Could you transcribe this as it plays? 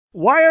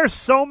Why are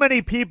so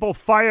many people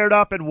fired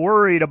up and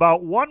worried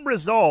about one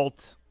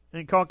result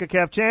in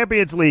CONCACAF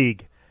Champions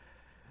League?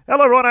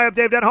 Hello, everyone. I am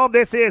Dave Denholm.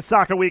 This is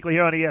Soccer Weekly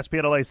here on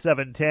ESPNLA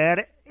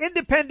 710.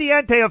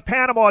 Independiente of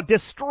Panama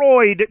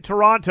destroyed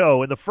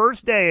Toronto in the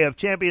first day of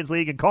Champions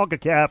League and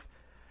CONCACAF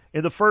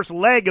in the first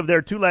leg of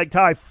their two-leg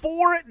tie,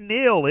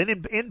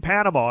 4-0 in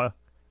Panama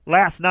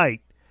last night.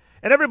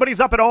 And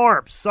everybody's up in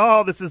arms.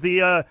 Oh, this is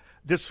the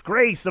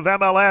disgrace of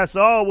MLS.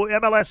 Oh,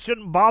 MLS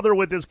shouldn't bother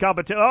with this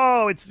competition.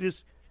 Oh, it's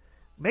just...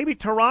 Maybe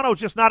Toronto's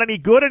just not any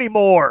good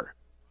anymore.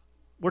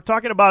 We're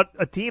talking about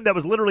a team that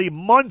was literally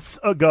months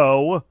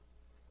ago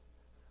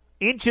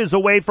inches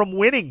away from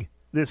winning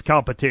this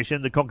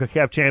competition, the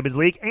CONCACAF Champions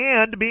League,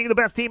 and being the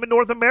best team in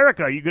North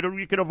America. You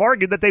could have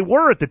argued that they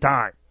were at the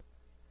time,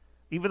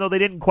 even though they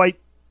didn't quite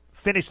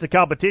finish the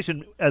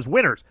competition as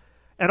winners.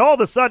 And all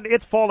of a sudden,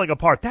 it's falling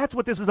apart. That's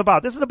what this is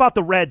about. This is about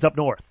the Reds up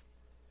north.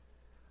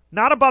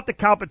 Not about the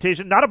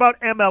competition, not about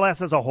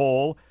MLS as a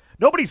whole.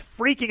 Nobody's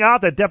freaking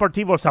out that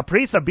Deportivo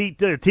Saprissa beat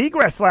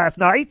Tigres last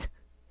night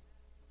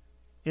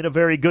in a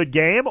very good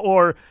game,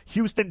 or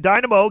Houston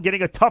Dynamo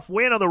getting a tough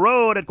win on the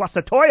road at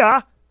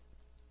Guastatoya.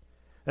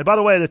 And by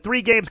the way, the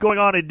 3 games going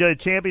on in the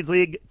Champions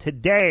League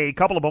today, a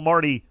couple of them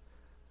already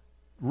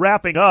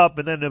wrapping up,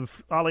 and then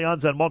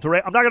Alianza and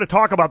Monterrey. I'm not going to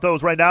talk about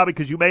those right now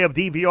because you may have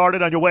DVR'd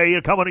it on your way.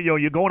 You're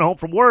going home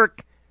from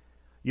work.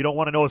 You don't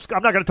want to know.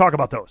 I'm not going to talk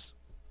about those.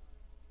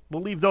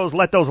 We'll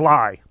let those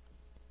lie,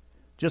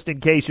 just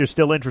in case you're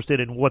still interested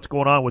in what's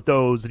going on with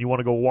those and you want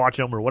to go watch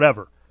them or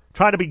whatever.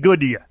 Trying to be good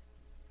to you.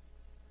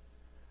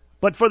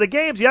 But for the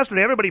games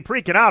yesterday, everybody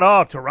freaking out.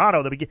 Oh,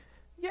 Toronto.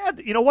 Yeah,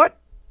 you know what?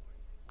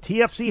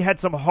 TFC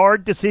had some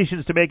hard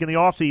decisions to make in the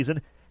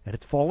offseason, and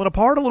it's fallen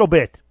apart a little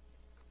bit.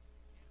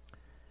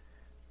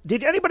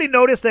 Did anybody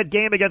notice that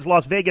game against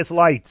Las Vegas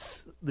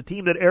Lights, the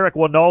team that Eric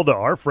Winalda,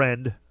 our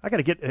friend, I got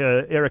to get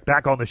Eric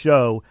back on the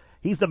show.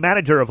 He's the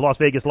manager of Las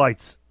Vegas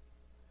Lights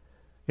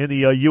in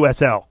the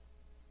USL.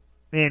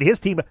 And his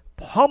team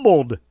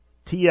pummeled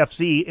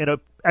TFC in an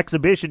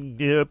exhibition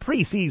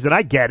preseason.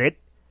 I get it.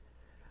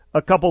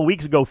 A couple of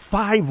weeks ago,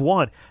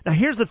 5-1. Now,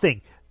 here's the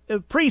thing.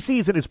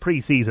 Preseason is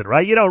preseason,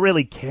 right? You don't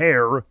really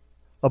care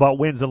about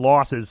wins and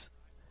losses.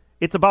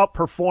 It's about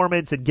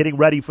performance and getting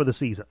ready for the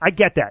season. I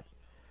get that.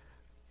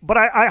 But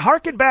I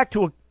hearken back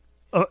to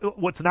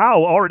what's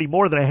now already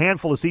more than a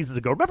handful of seasons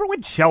ago. Remember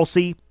when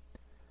Chelsea,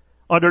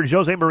 under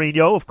Jose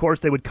Mourinho, of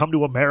course, they would come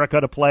to America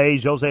to play.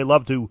 Jose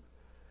loved to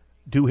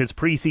do his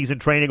preseason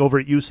training over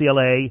at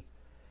UCLA,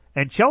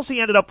 and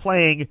Chelsea ended up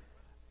playing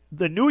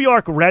the New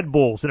York Red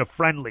Bulls in a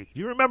friendly. Do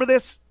you remember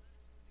this?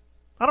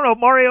 I don't know,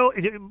 Mario,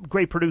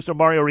 great producer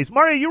Mario Reese.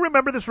 Mario, you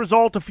remember this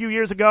result a few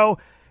years ago?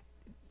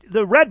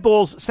 The Red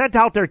Bulls sent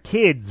out their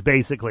kids,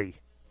 basically.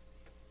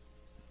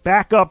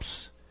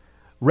 Backups,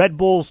 Red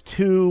Bulls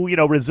 2,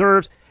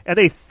 reserves, and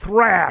they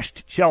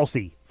thrashed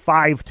Chelsea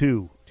 5-2.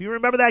 Do you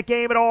remember that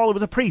game at all? It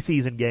was a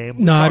preseason game.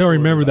 No, I don't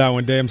remember that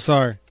one, Dave. I'm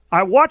sorry.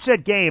 I watched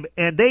that game,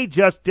 and they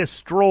just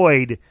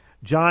destroyed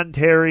John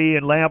Terry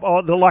and Lamb,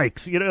 all the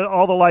likes.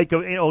 All the like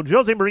of,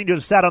 Jose Mourinho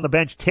just sat on the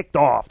bench, ticked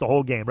off the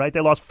whole game, right?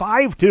 They lost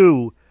 5-2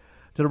 to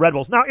the Red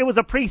Bulls. Now, it was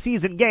a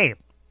preseason game,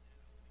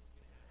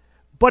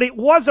 but it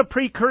was a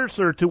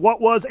precursor to what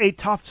was a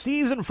tough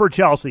season for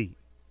Chelsea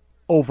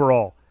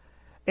overall.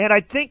 And I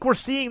think we're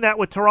seeing that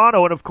with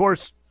Toronto, and of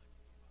course,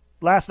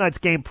 last night's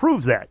game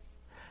proves that.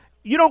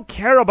 You don't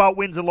care about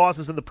wins and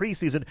losses in the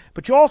preseason,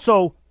 but you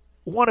also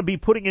want to be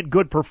putting in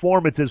good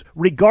performances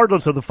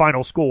regardless of the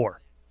final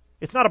score.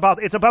 It's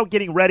about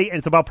getting ready, and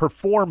it's about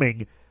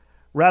performing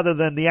rather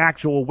than the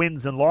actual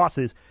wins and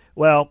losses.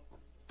 Well,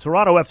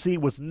 Toronto FC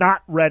was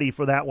not ready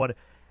for that one.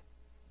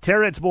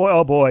 Terrence Boyd,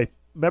 oh boy.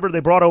 Remember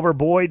they brought over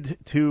Boyd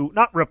to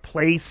not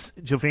replace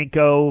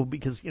Javinko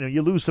because,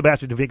 you lose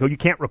Sebastian Javinko. You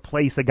can't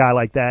replace a guy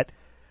like that.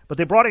 But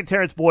they brought in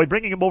Terrence Boyd,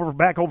 bringing him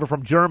back over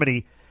from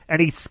Germany, and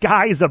he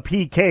skies a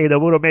PK that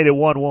would have made it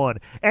 1-1.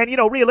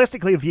 And,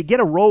 realistically, if you get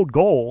a road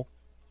goal,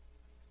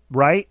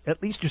 right,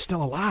 at least you're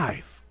still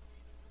alive.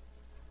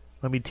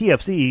 I mean,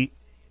 TFC,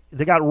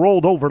 they got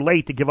rolled over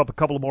late to give up a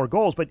couple of more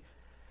goals. But,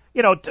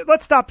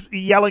 let's stop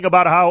yelling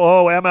about how,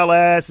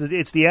 MLS,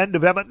 it's the end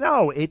of MLS.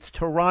 No, it's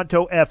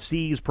Toronto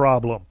FC's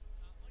problem.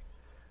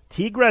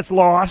 Tigres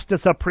lost to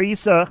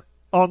Saprissa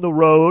on the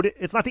road.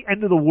 It's not the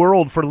end of the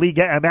world for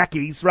Liga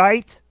MX,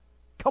 right?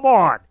 Come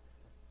on.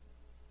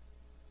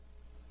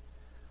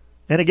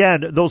 And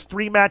again, those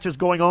 3 matches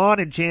going on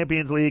in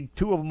Champions League,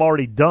 2 of them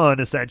already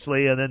done,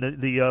 essentially, and then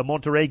the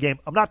Monterrey game.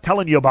 I'm not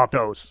telling you about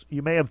those.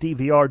 You may have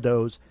DVR'd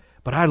those.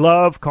 But I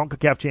love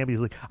CONCACAF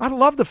Champions League. I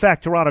love the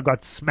fact Toronto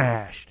got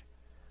smashed.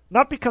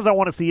 Not because I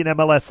want to see an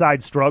MLS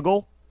side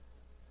struggle.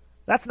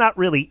 That's not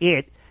really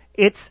it.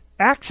 It's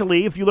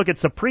actually, if you look at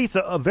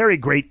Saprissa, a very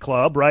great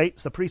club, right?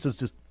 Saprissa's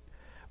just...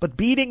 But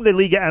beating the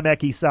Liga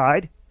MX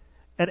side,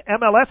 and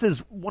MLS is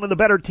one of the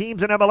better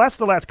teams in MLS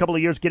the last couple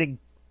of years, getting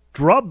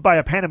drubbed by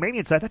a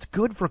Panamanian side. That's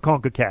good for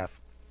CONCACAF.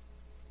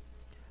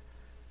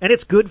 And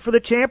it's good for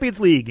the Champions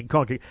League in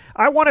CONCACAF.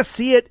 I want to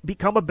see it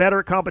become a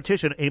better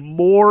competition, a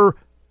more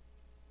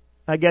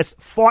I guess,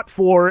 fought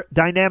for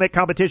dynamic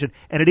competition.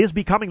 And it is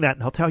becoming that,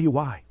 and I'll tell you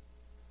why.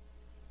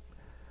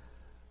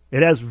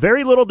 It has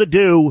very little to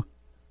do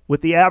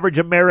with the average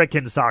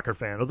American soccer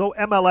fan, although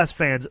MLS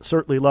fans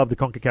certainly love the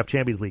CONCACAF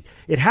Champions League.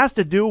 It has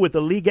to do with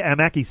the Liga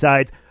MX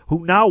sides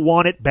who now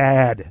want it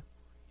bad.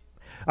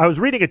 I was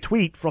reading a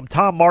tweet from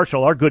Tom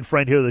Marshall, our good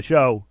friend here of the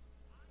show,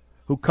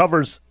 who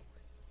covers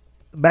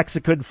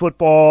Mexican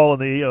football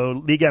and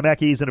the Liga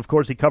MX, and of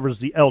course he covers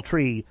the El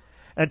Tri.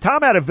 And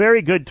Tom had a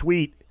very good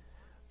tweet.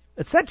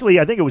 Essentially,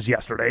 I think it was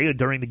yesterday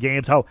during the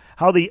games,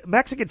 how the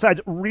Mexican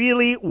sides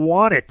really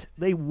want it.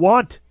 They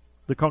want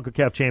the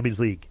CONCACAF Champions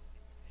League.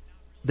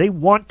 They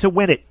want to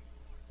win it.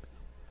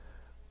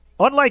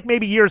 Unlike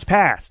maybe years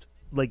past,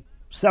 like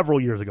several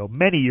years ago,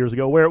 many years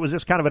ago, where it was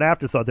just kind of an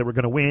afterthought. They were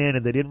going to win,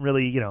 and they didn't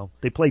really,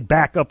 they played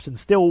backups and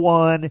still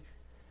won.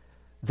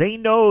 They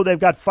know they've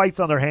got fights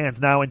on their hands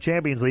now in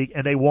Champions League,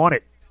 and they want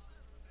it.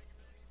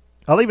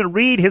 I'll even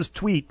read his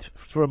tweet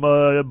from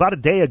about a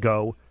day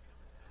ago.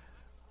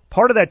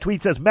 Part of that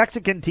tweet says,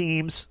 Mexican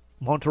teams,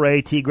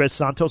 Monterrey, Tigres,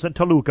 Santos, and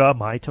Toluca,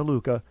 my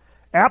Toluca,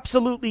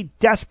 absolutely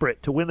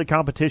desperate to win the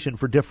competition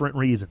for differing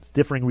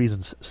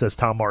reasons, says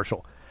Tom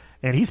Marshall.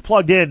 And he's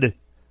plugged in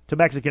to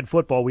Mexican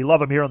football. We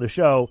love him here on the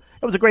show.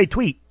 It was a great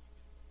tweet.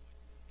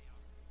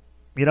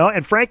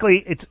 And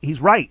frankly, he's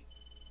right.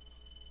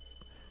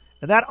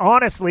 And that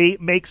honestly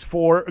makes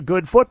for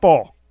good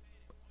football.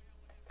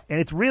 And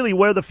it's really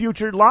where the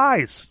future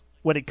lies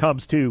when it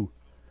comes to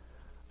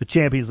the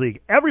Champions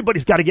League.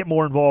 Everybody's got to get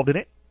more involved in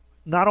it.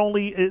 Not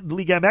only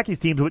Liga MX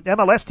teams, but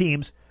MLS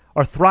teams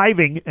are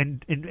thriving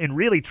and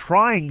really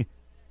trying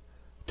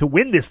to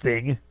win this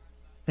thing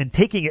and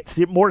taking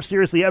it more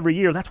seriously every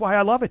year. That's why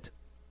I love it.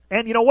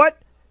 And you know what?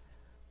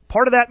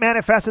 Part of that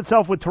manifests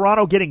itself with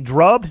Toronto getting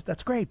drubbed.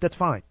 That's great. That's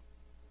fine.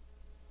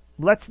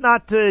 Let's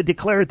not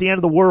declare it the end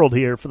of the world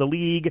here for the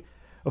league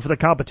or for the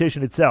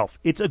competition itself.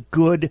 It's a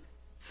good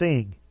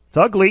thing. It's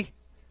ugly.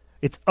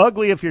 It's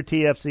ugly if you're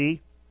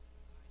TFC.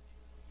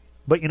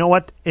 But you know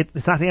what?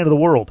 It's not the end of the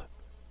world.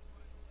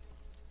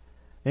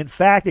 In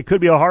fact, it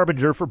could be a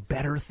harbinger for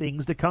better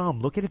things to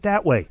come. Look at it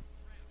that way.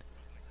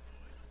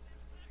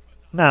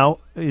 Now,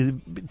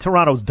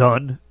 Toronto's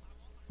done,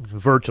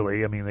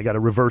 virtually. I mean, they got to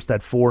reverse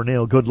that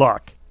 4-0. Good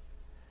luck.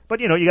 But,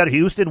 you got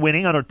Houston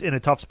winning in a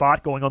tough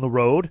spot going on the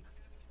road.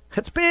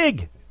 That's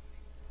big.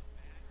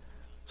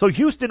 So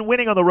Houston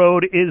winning on the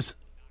road is,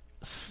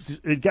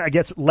 I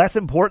guess, less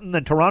important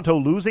than Toronto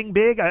losing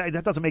big?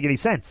 That doesn't make any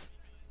sense.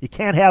 You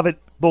can't have it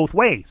both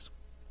ways.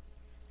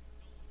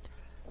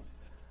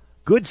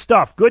 Good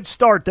stuff. Good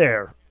start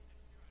there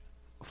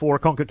for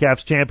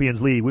CONCACAF's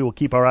Champions League. We will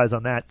keep our eyes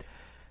on that.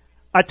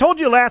 I told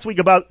you last week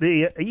about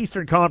the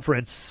Eastern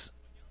Conference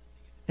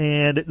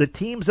and the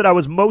teams that I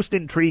was most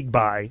intrigued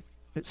by,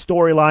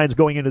 storylines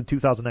going into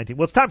 2019.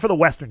 Well, it's time for the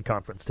Western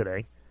Conference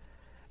today.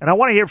 And I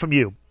want to hear from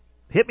you.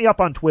 Hit me up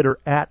on Twitter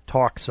at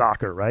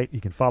TalkSoccer, right?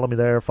 You can follow me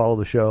there, follow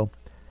the show.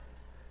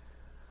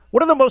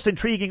 What are the most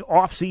intriguing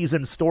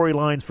off-season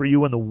storylines for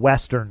you in the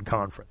Western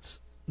Conference?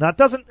 Now, it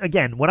doesn't,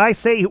 again, when I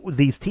say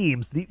these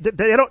teams,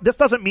 this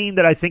doesn't mean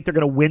that I think they're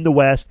going to win the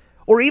West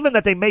or even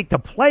that they make the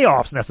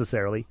playoffs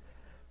necessarily.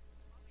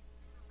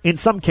 In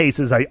some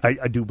cases,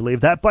 I do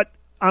believe that, but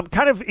I'm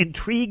kind of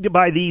intrigued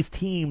by these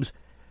teams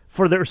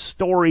for their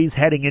stories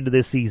heading into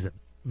this season.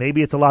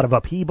 Maybe it's a lot of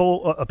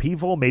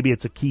upheaval. Maybe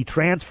it's a key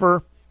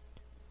transfer,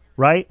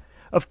 right?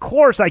 Of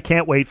course, I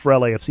can't wait for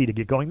LAFC to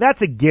get going.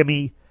 That's a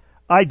gimme.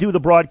 I do the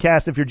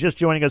broadcast. If you're just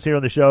joining us here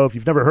on the show, if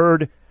you've never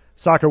heard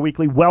Soccer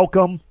Weekly,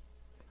 welcome.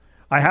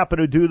 I happen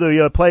to do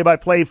the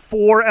play-by-play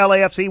for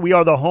LAFC. We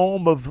are the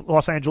home of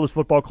Los Angeles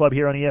Football Club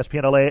here on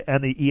ESPN LA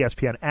and the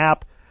ESPN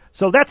app.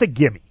 So that's a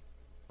gimme.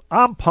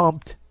 I'm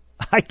pumped.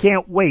 I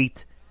can't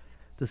wait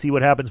to see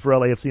what happens for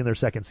LAFC in their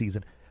second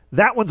season.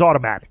 That one's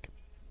automatic.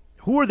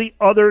 Who are the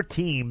other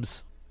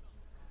teams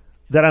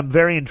that I'm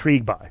very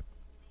intrigued by?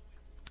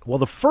 Well,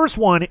 the first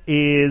one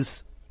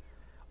is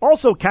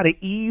also kind of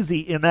easy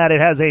in that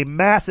it has a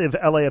massive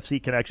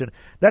LAFC connection.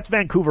 That's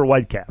Vancouver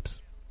Whitecaps.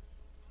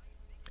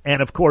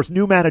 And, of course,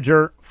 new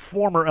manager,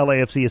 former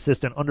LAFC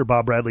assistant under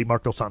Bob Bradley,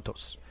 Mark Dos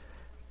Santos.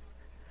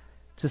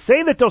 To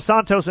say that Dos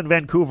Santos and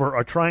Vancouver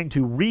are trying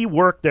to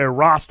rework their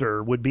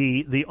roster would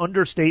be the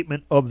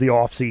understatement of the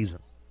offseason.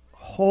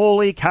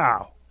 Holy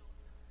cow.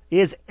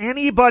 Is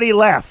anybody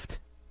left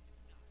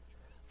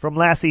from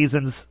last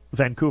season's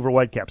Vancouver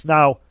Whitecaps?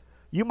 Now,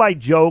 you might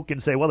joke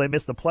and say, well, they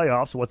missed the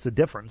playoffs. What's the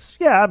difference?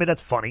 Yeah, I mean,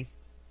 that's funny.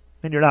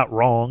 And you're not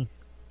wrong.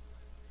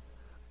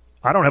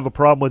 I don't have a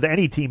problem with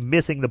any team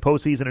missing the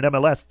postseason in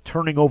MLS,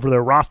 turning over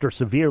their roster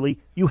severely.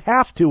 You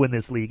have to in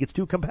this league. It's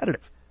too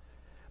competitive.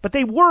 But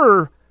they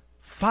were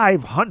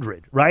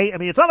 500, right? I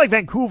mean, it's not like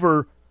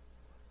Vancouver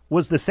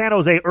was the San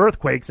Jose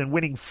Earthquakes and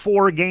winning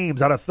 4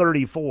 games out of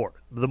 34.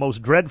 The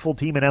most dreadful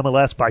team in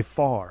MLS by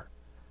far,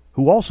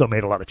 who also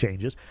made a lot of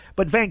changes.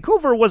 But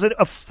Vancouver was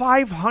a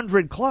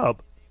 500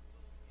 club.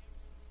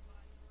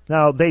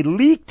 Now, they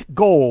leaked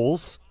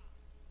goals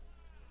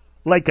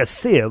like a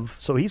sieve,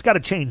 so he's got to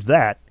change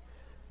that.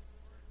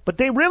 But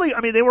they really,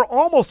 they were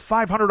almost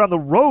 500 on the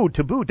road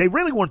to boot. They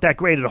really weren't that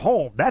great at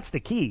home. That's the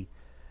key.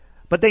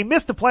 But they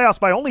missed the playoffs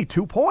by only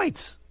 2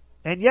 points.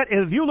 And yet,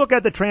 if you look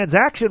at the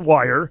transaction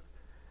wire,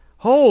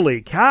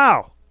 holy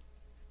cow.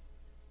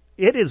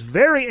 It is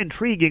very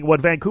intriguing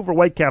what Vancouver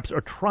Whitecaps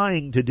are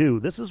trying to do.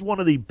 This is one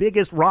of the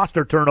biggest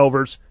roster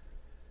turnovers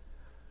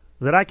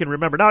that I can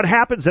remember. Now, it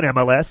happens in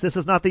MLS. This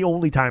is not the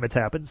only time it's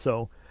happened,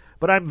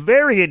 but I'm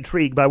very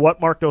intrigued by what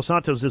Marc Dos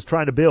Santos is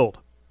trying to build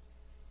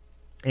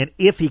and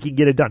if he can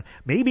get it done.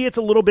 Maybe it's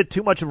a little bit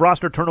too much of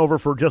roster turnover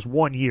for just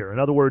 1 year. In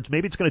other words,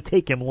 maybe it's going to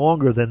take him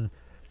longer than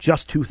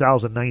just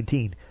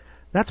 2019.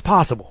 That's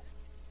possible.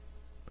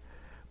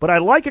 But I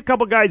like a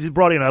couple guys he's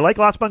brought in. I like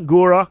Las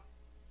Bangura.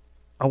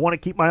 I want to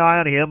keep my eye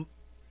on him.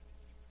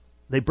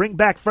 They bring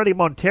back Freddie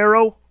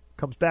Montero,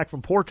 comes back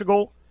from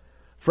Portugal.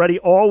 Freddie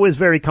always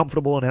very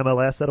comfortable in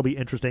MLS. That'll be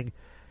interesting.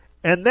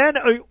 And then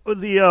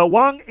the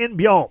Wang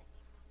In-byung,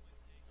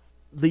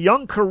 the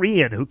young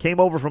Korean who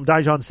came over from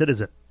Daejeon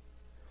Citizen.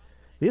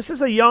 This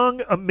is a young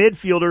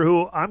midfielder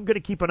who I'm going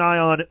to keep an eye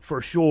on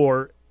for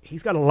sure.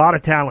 He's got a lot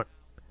of talent.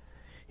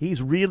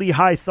 He's really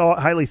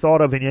highly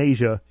thought of in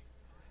Asia.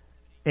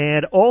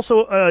 And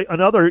also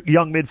another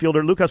young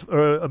midfielder,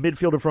 a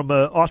midfielder from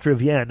Austria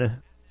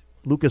Vienna,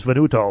 Lucas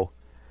Venuto.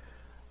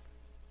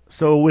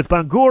 So with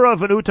Bangura,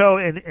 Venuto,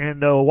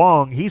 and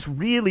Wang, he's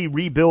really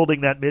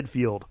rebuilding that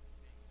midfield.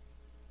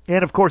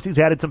 And, of course, he's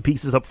added some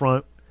pieces up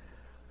front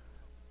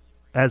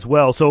as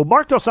well. So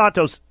Marc Dos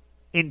Santos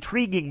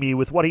intriguing me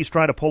with what he's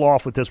trying to pull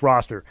off with this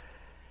roster.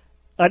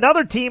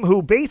 Another team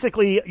who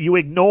basically you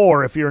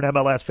ignore if you're an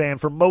MLS fan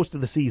for most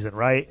of the season,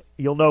 right?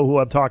 You'll know who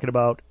I'm talking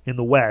about in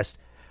the West.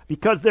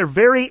 Because they're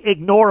very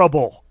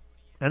ignorable.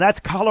 And that's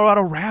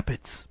Colorado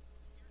Rapids.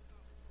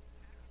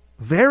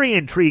 Very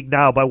intrigued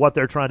now by what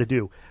they're trying to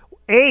do.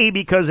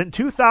 Because in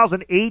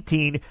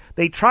 2018,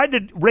 they tried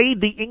to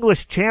raid the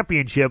English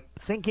Championship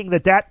thinking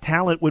that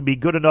talent would be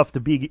good enough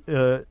to be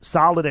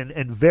solid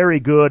and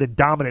very good and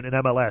dominant in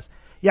MLS.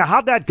 Yeah,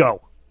 how'd that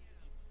go?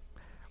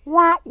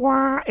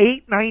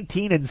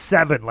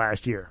 8-19-7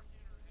 last year.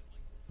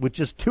 With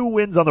just 2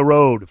 wins on the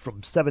road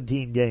from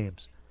 17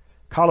 games.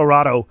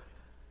 Colorado,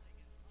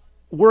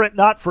 were it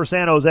not for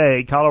San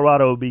Jose,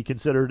 Colorado would be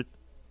considered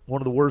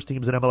one of the worst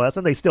teams in MLS,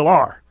 and they still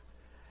are.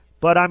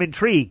 But I'm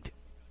intrigued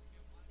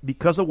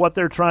because of what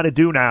they're trying to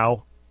do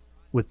now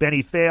with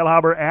Benny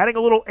Feilhaber adding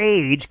a little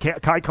age,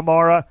 Kai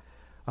Kamara.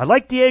 I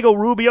like Diego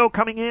Rubio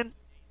coming in.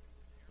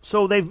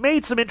 So they've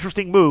made some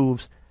interesting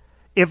moves.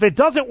 If it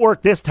doesn't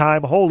work this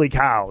time, holy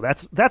cow.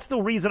 That's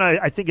the reason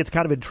I think it's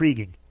kind of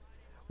intriguing.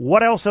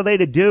 What else are they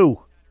to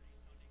do?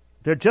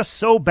 They're just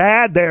so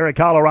bad there in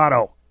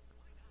Colorado.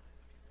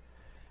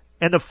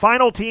 And the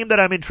final team that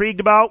I'm intrigued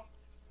about,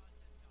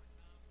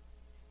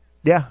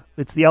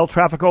 it's the El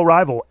Tráfico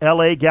rival,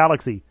 LA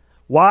Galaxy.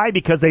 Why?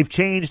 Because they've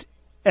changed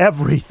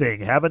everything,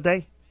 haven't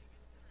they?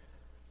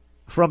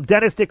 From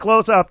Dennis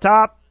DeClosa up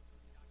top,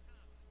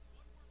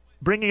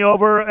 bringing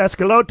over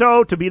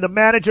Escalotto to be the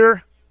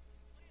manager,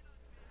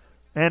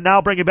 and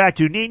now bringing back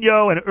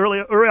Juninho and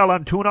Uriel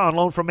Antuna on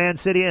loan from Man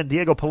City and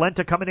Diego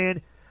Polenta coming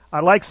in.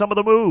 I like some of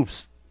the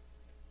moves.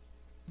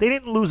 They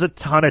didn't lose a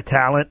ton of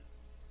talent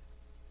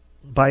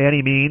by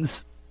any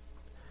means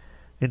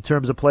in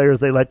terms of players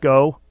they let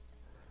go.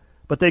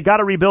 But they got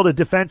to rebuild a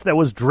defense that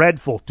was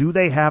dreadful. Do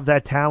they have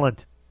that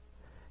talent?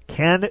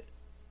 Can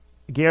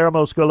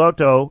Guillermo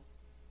Schelotto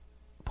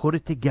put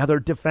it together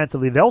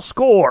defensively? They'll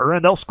score,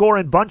 and they'll score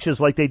in bunches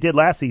like they did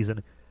last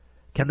season.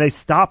 Can they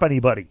stop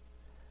anybody?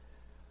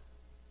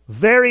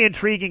 Very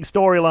intriguing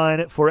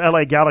storyline for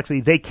LA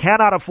Galaxy. They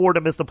cannot afford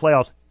to miss the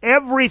playoffs.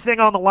 Everything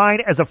on the line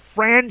as a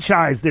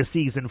franchise this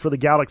season for the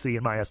Galaxy,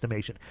 in my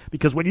estimation.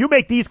 Because when you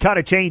make these kind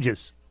of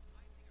changes,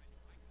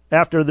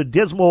 after the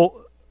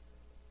dismal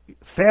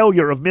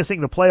failure of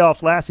missing the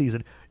playoffs last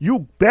season,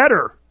 you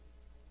better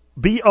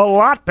be a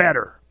lot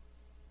better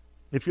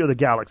if you're the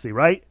Galaxy,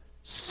 right?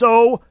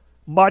 So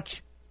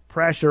much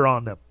pressure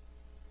on them.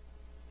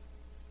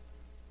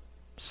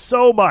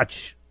 So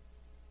much.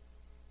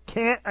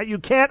 You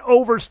can't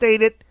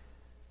overstate it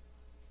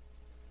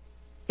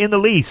in the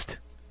least.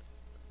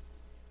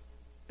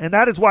 And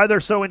that is why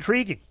they're so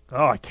intriguing.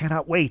 Oh, I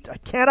cannot wait. I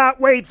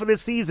cannot wait for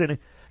this season.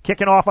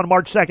 Kicking off on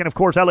March 2nd. Of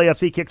course,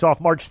 LAFC kicks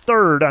off March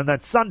 3rd on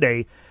that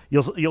Sunday.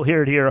 You'll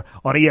hear it here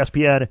on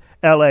ESPN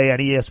LA and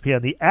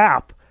ESPN, the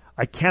app.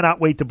 I cannot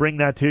wait to bring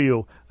that to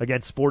you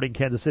against Sporting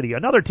Kansas City.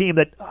 Another team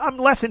that I'm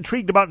less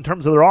intrigued about in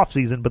terms of their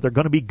offseason, but they're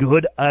going to be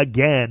good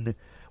again.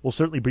 We'll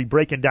certainly be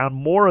breaking down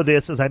more of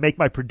this as I make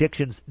my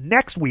predictions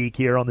next week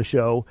here on the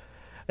show.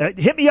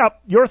 Hit me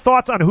up. Your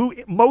thoughts on who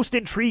most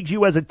intrigues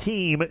you as a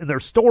team and their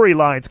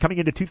storylines coming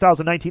into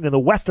 2019 in the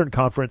Western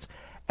Conference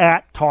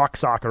at Talk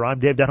Soccer. I'm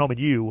Dave Denholm, and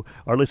you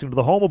are listening to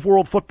the home of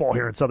world football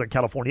here in Southern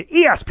California,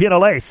 ESPN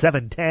LA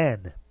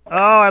 710. Oh,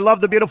 I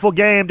love the beautiful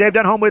game. Dave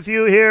Denholm with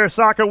you here,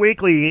 Soccer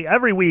Weekly,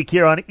 every week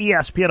here on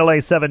ESPN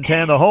LA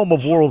 710, the home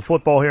of world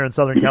football here in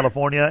Southern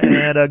California.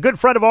 And a good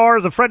friend of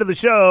ours, a friend of the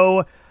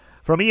show,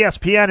 from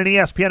ESPN and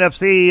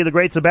ESPNFC, the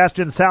great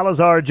Sebastian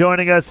Salazar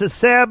joining us.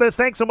 Seb,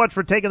 thanks so much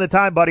for taking the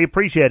time, buddy.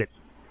 Appreciate it.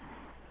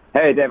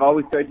 Hey, Dave,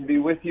 always great to be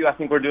with you. I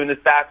think we're doing this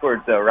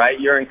backwards, though, right?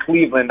 You're in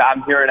Cleveland.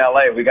 I'm here in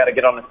L.A. We got to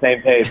get on the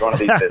same page one of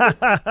these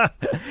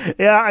days.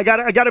 Yeah, I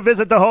got to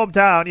visit the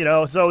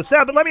hometown, So,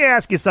 Seb, let me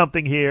ask you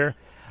something here.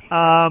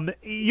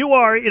 You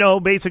are,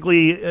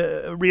 basically,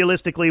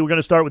 realistically, we're going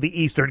to start with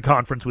the Eastern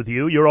Conference with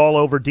you. You're all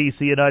over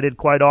D.C. United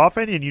quite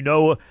often, and you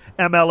know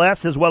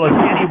MLS as well as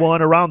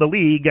anyone around the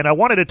league, and I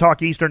wanted to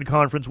talk Eastern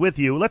Conference with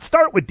you. Let's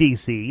start with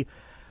D.C.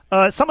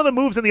 Some of the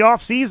moves in the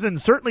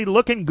offseason certainly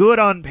looking good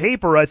on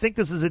paper. I think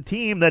this is a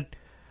team that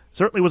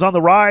certainly was on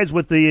the rise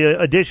with the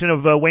addition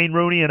of Wayne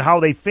Rooney and how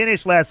they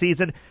finished last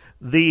season.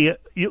 The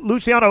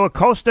Luciano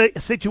Acosta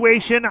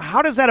situation,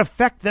 how does that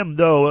affect them,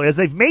 though, as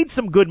they've made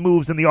some good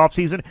moves in the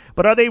offseason,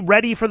 but are they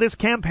ready for this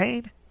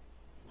campaign?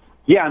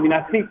 Yeah,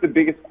 I think the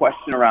biggest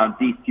question around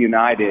DC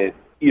United,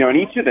 and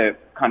each of the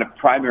kind of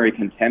primary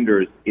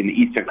contenders in the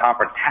Eastern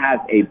Conference has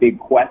a big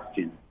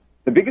question.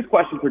 The biggest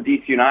question for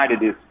DC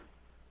United is,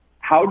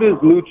 how does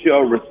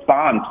Lucho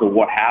respond to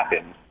what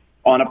happened?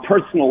 On a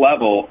personal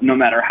level, no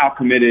matter how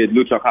committed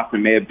Lucho Acosta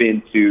may have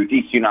been to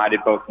DC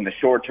United, both in the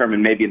short term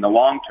and maybe in the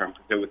long term,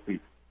 because there was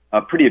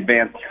some pretty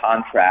advanced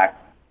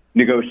contract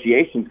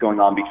negotiations going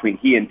on between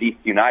he and DC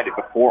United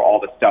before all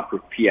the stuff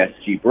with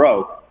PSG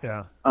broke.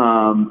 Yeah.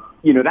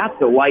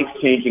 That's a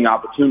life-changing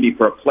opportunity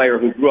for a player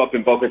who grew up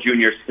in Boca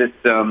Juniors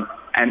system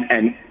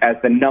and as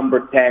the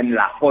number 10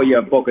 La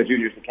Jolla Boca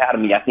Juniors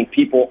Academy. I think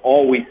people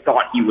always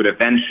thought he would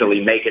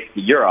eventually make it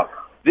to Europe.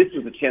 This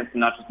was a chance to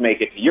not just make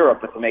it to Europe,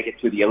 but to make it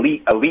to the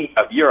elite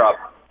of Europe.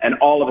 And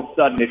all of a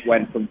sudden it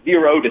went from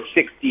 0 to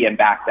 60 and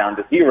back down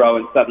to 0.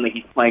 And suddenly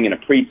he's playing in a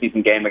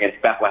preseason game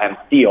against Bethlehem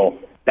Steel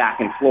back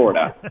in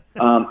Florida.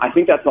 I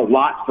think that's a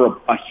lot for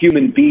a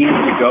human being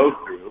to go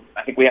through.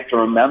 I think we have to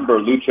remember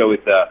Lucho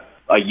is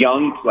a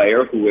young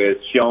player who has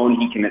shown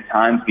he can at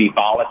times be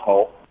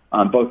volatile,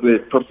 both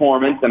with his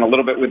performance and a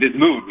little bit with his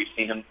mood. We've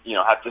seen him,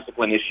 have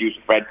discipline issues,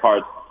 red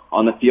cards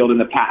on the field in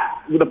the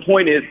past. The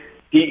point is,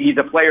 he's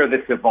a player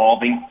that's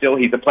evolving still.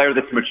 He's a player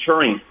that's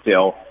maturing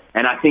still.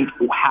 And I think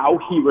how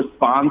he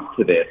responds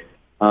to this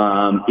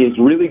is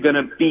really going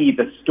to be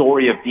the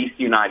story of DC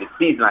United's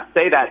season. I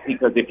say that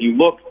because if you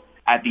look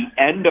at the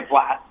end of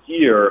last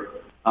year,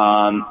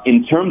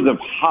 in terms of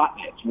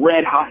hotness,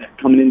 red hotness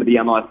coming into the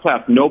MLS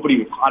playoffs, nobody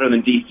was hotter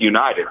than DC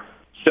United.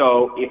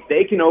 So if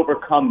they can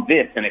overcome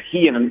this, and if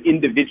he on an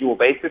individual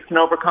basis can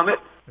overcome it,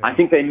 I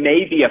think they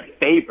may be a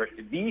favorite,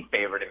 the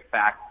favorite, in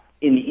fact,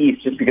 in the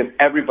East, just because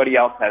everybody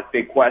else has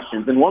big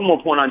questions. And one more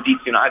point on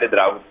DC United that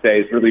I would say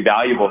is really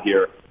valuable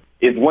here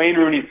is Wayne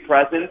Rooney's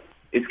presence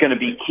is going to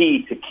be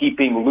key to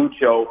keeping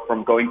Lucho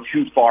from going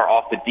too far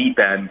off the deep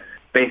end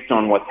based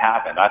on what's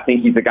happened. I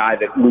think he's a guy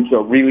that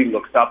Lucho really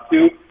looks up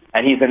to,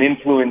 and he's an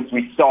influence.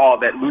 We saw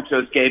that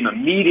Lucho's game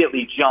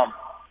immediately jumped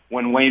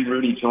when Wayne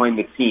Rooney joined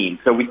the team.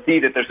 So we see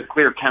that there's a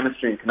clear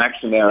chemistry and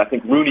connection there. And I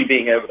think Rooney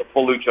being able to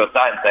pull Lucho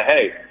aside and say,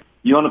 hey,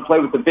 you want to play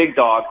with the big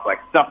dogs, like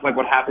stuff like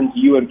what happened to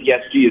you in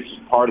PSG is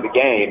just part of the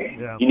game.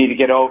 Yeah. You need to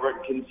get over it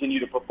and continue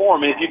to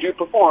perform. And if you do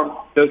perform,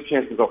 those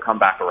chances will come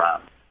back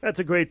around. That's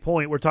a great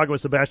point. We're talking with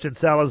Sebastian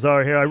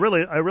Salazar here. I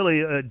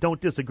really don't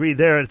disagree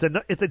there.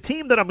 It's a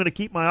team that I'm going to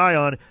keep my eye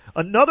on.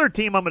 Another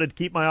team I'm going to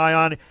keep my eye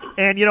on.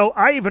 And,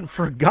 I even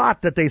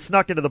forgot that they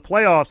snuck into the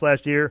playoffs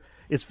last year.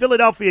 Is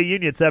Philadelphia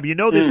Union, Seb. You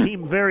know this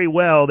team very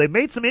well. They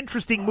made some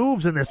interesting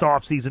moves in this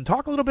offseason.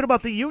 Talk a little bit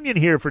about the Union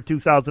here for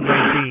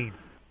 2019.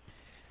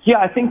 Yeah,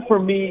 I think for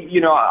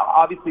me,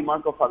 obviously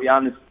Marco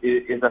Fabian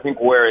is I think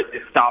where it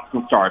stops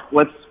and starts.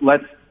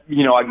 Let's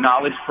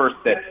acknowledge first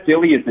that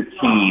Philly is a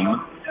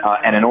team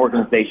and an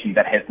organization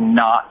that has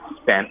not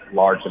spent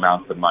large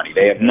amounts of money.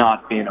 They have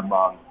not been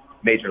among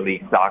Major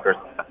League Soccer's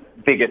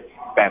biggest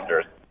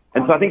spenders.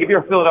 And so I think if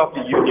you're a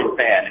Philadelphia Union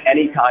fan,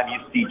 anytime you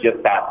see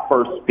just that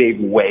first big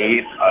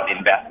wave of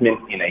investment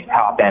in a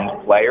top-end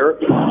player,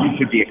 you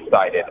should be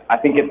excited. I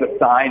think it's a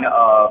sign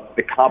of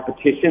the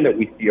competition that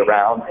we see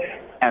around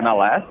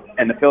MLS,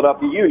 and the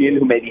Philadelphia Union,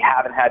 who maybe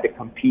haven't had to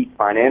compete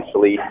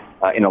financially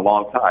in a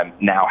long time,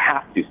 now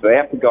have to. So they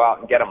have to go out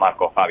and get a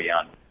Marco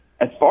Fabian.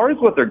 As far as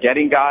what they're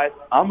getting, guys,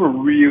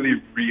 I'm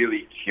really,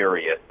 really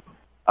curious.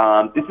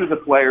 This is a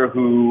player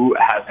who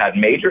has had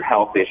major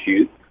health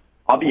issues.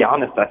 I'll be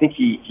honest, I think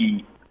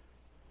he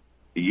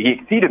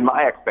exceeded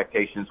my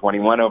expectations when he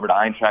went over to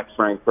Eintracht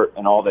Frankfurt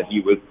and all that he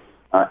was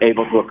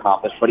able to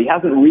accomplish, but he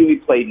hasn't really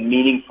played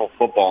meaningful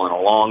football in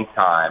a long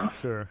time.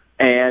 Sure.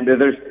 And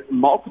there's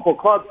multiple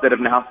clubs that have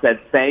now said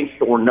thanks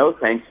or no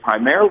thanks,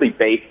 primarily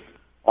based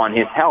on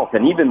his health.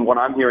 And even what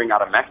I'm hearing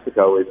out of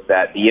Mexico is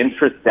that the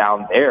interest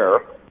down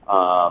there,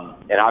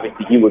 and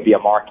obviously he would be a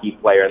marquee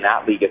player in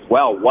that league as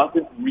well,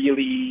 wasn't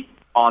really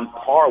on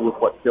par with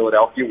what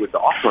Philadelphia was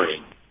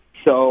offering.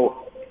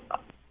 So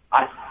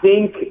I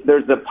think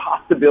there's a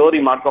possibility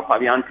Marco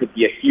Fabian could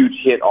be a huge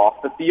hit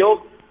off the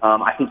field.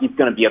 I think he's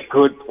going to be a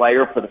good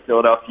player for the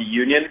Philadelphia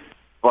Union.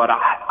 But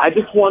I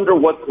just wonder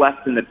what's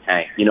left in the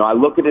tank. I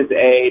look at his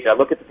age, I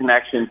look at the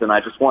connections, and I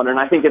just wonder. And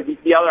I think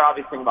the other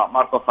obvious thing about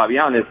Marco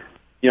Fabian is,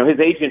 his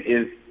agent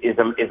is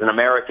an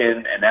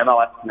American, an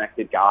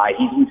MLS-connected guy.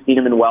 We've seen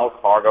him in Wells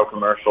Fargo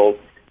commercials.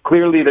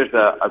 clearly there's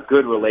a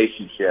good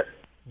relationship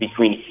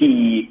between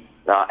he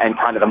and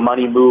kind of the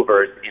money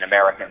movers in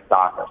American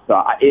soccer.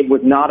 So it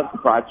was not a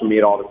surprise for me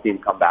at all to see him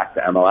come back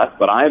to MLS,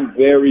 but I'm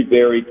very,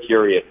 very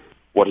curious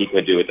what he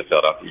could do with the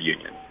Philadelphia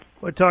Union.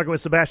 We're talking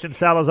with Sebastian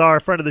Salazar,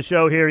 a friend of the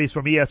show here. He's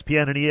from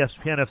ESPN and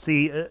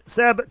ESPNFC.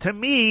 Seb, to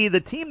me,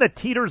 the team that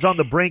teeters on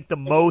the brink the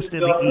most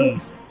in the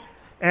East,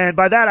 and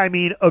by that I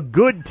mean a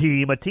good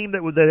team, a team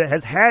that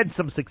has had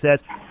some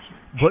success,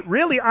 but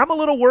really I'm a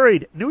little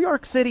worried. New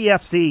York City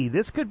FC,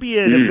 this could be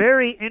a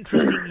very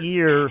interesting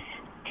year.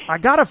 I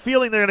got a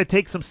feeling they're going to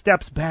take some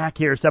steps back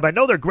here, Seb. I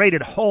know they're great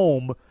at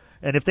home,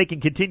 and if they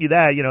can continue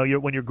that,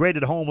 when you're great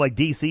at home like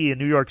D.C. and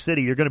New York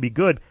City, you're going to be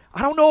good.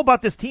 I don't know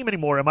about this team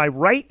anymore. Am I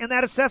right in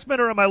that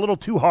assessment, or am I a little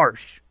too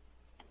harsh?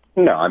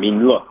 No, I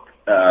mean, look,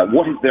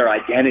 what has their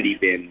identity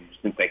been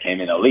since they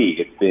came in the league?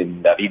 It's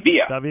been David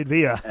Villa. David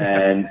Villa.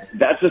 And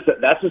that's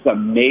just a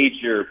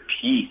major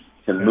piece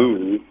to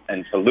move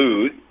and to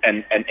lose.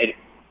 And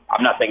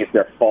I'm not saying it's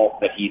their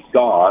fault that he's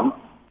gone,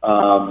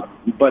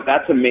 but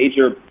that's a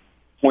major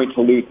point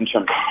to lose in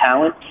terms of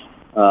talent,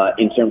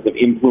 in terms of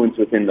influence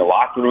within the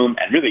locker room,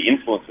 and really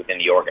influence within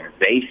the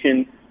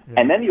organization. Yeah.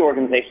 And then the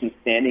organization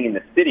standing in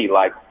the city,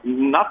 like,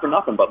 not for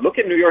nothing, but look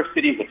at New York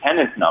City's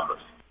attendance numbers.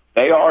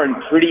 They are in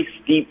pretty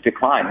steep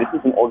decline. This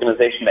is an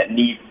organization that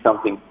needs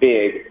something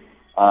big,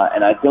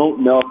 and I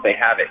don't know if they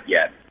have it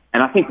yet.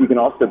 And I think we can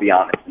also be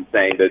honest in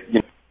saying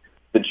that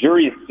the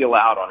jury is still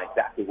out on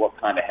exactly what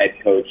kind of head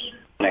coach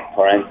Nick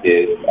Torrent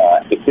is,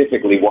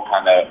 specifically what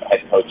kind of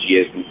head coach he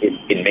is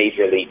in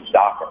Major League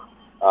Soccer.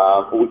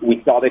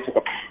 We saw they took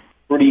a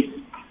pretty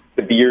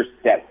severe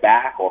step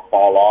back or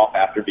fall off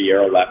after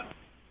Vieira left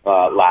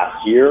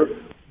last year.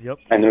 Yep.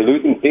 And they're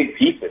losing big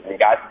pieces. And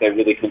guys they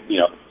really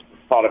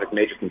thought of as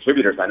major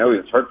contributors. I know he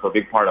was hurt for a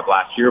big part of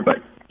last year, but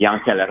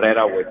Yankel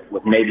Herrera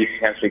was maybe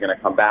potentially going to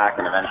come back,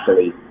 and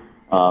eventually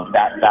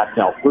that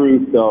fell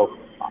through. So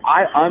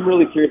I'm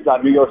really curious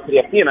about New York City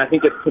FC, and I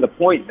think it's to the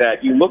point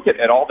that you look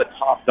at all the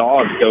top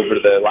dogs over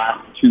the last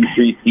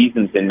 2-3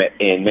 seasons in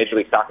Major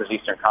League Soccer's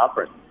Eastern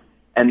Conference,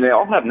 and they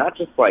all have not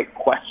just like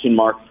question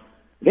marks,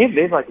 they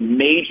have like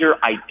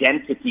major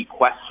identity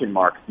question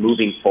marks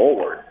moving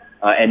forward.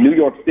 And New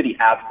York City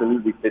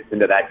absolutely fits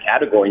into that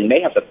category, and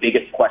they have the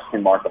biggest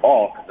question mark of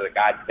all because of the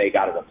guys they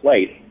got to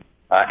replace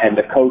and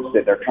the coach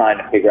that they're trying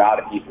to figure out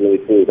if he's really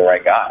truly the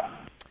right guy.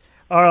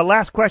 Our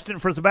last question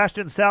for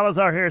Sebastian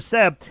Salazar here,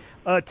 Seb.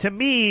 To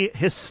me,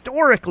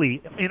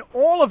 historically, in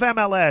all of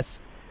MLS,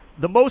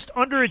 the most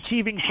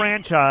underachieving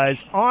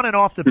franchise on and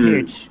off the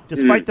pitch,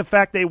 despite the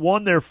fact they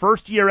won their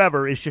first year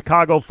ever, is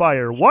Chicago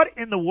Fire. What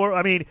in the world?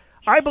 I mean,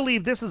 I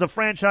believe this is a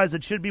franchise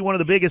that should be one of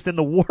the biggest in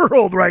the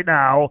world right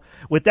now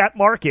with that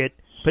market,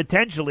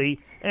 potentially,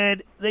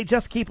 and they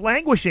just keep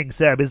languishing,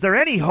 Seb. Is there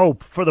any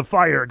hope for the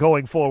Fire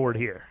going forward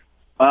here?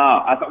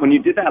 I thought when you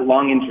did that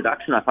long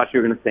introduction, I thought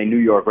you were going to say New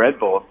York Red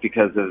Bulls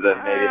because of the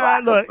maybe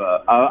lack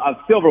of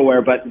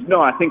silverware. But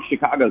no, I think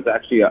Chicago's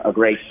actually a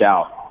great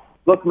shout.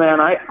 Look, man,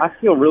 I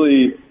feel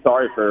really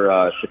sorry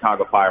for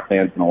Chicago Fire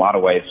fans in a lot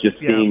of ways, just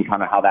seeing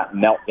kind of how that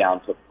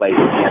meltdown took place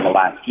at the end of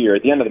last year.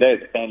 At the end of the day,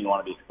 as a fan, you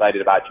want to be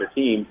excited about your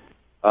team.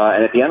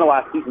 And at the end of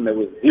last season, there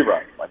was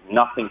zero, like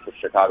nothing for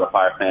Chicago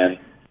Fire fans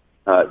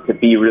to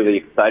be really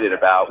excited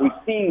about. We've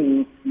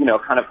seen,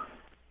 kind of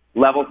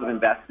levels of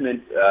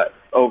investment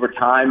over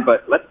time,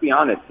 but let's be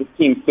honest, this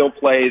team still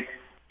plays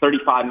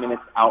 35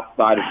 minutes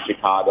outside of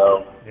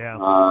Chicago.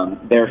 Yeah.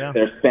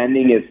 Their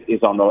spending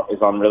is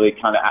on really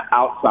kind of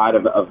outside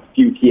of a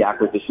few key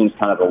acquisitions,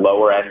 kind of the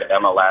lower end of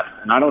MLS.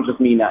 And I don't just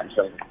mean that in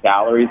terms of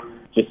salaries,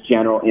 just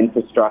general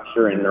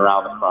infrastructure in and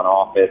around the front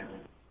office.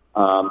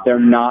 They're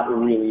not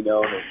really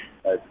known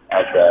as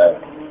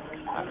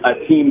a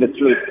team that's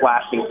really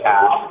flashing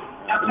cash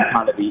and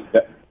kind of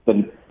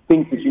the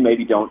things that you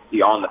maybe don't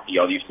see on the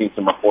field. You've seen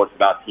some reports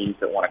about teams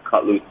that want to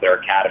cut loose their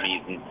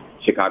academies, and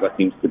Chicago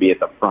seems to be at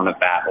the front of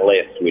that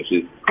list, which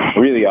is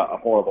really a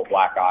horrible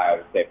black eye, I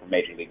would say, for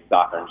Major League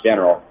Soccer in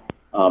general,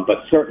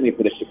 but certainly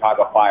for the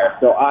Chicago Fire.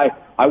 So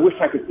I wish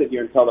I could sit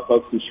here and tell the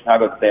folks in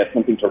Chicago that they have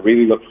something to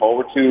really look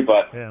forward to,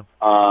 but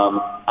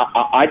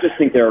I just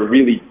think there are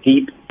really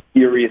deep,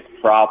 serious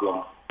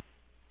problems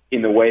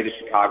in the way the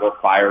Chicago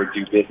Fire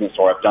do business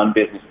or have done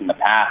business in the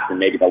past, and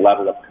maybe the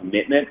level of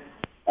commitment.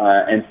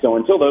 And so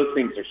until those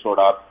things are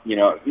sorted out,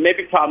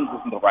 maybe problems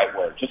isn't the right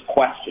word, just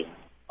questions,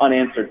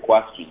 unanswered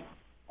questions.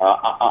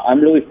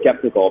 I'm really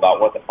skeptical about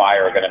what the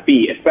Fire are going to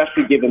be,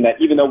 especially given that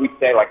even though we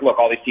say, like, look,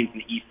 all these teams in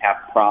the East have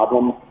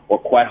problems or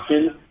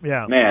questions,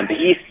 man, the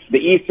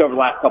East over the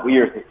last couple of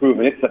years has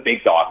proven it's the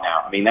big dog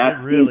now. I mean,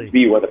 that seems to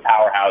be where the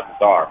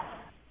powerhouses are.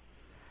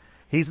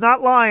 He's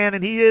not lying,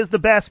 and he is the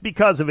best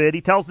because of it.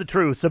 He tells the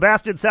truth.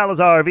 Sebastian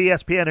Salazar of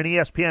ESPN and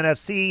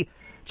ESPNFC.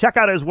 Check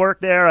out his work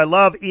there. I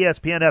love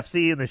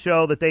ESPNFC and the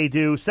show that they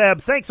do.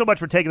 Seb, thanks so much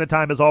for taking the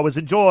time, as always.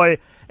 Enjoy.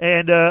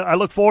 And I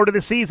look forward to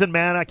the season,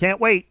 man. I can't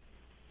wait.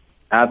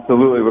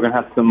 Absolutely. We're going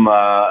to have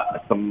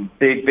some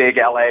big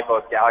LA,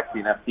 both Galaxy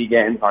and FC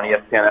games on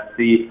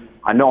ESPNFC.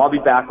 I know I'll be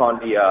back on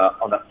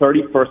the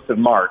 31st of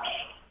March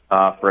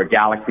for a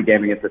Galaxy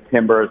game against the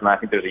Timbers, and I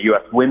think there's a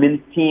U.S.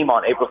 women's team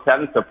on April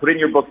 7th. So put in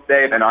your books,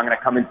 Dave, and I'm going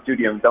to come in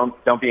studio. And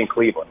don't be in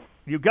Cleveland.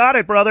 You got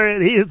it, brother.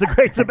 He is the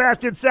great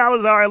Sebastian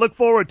Salazar. I look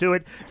forward to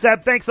it.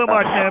 Seb, thanks so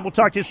much, man. We'll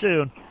talk to you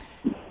soon.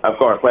 Of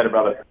course. Later,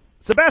 brother.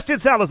 Sebastian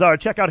Salazar.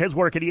 Check out his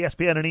work at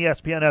ESPN and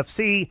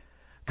ESPNFC.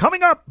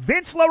 Coming up,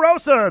 Vince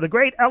LaRosa, the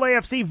great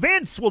LAFC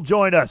Vince, will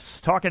join us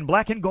talking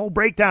black and gold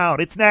breakdown.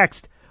 It's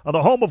next on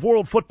the home of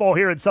world football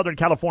here in Southern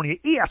California,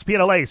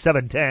 ESPNLA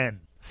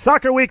 710.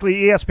 Soccer Weekly,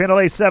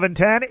 ESPNLA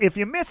 710. If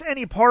you miss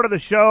any part of the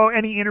show,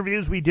 any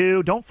interviews we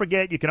do, don't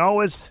forget you can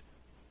always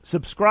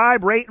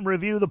subscribe, rate, and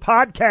review the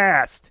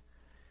podcast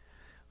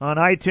on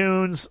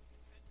iTunes,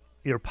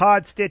 your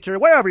Pod Stitcher,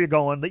 wherever you're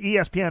going, the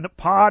ESPN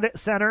Pod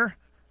Center,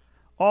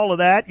 all of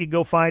that. You can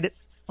go find it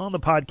on the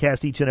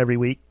podcast each and every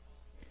week.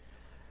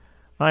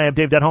 I am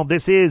Dave Denholm.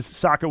 This is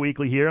Soccer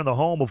Weekly here in the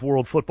home of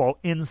world football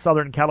in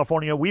Southern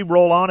California. We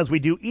roll on as we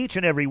do each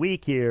and every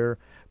week here,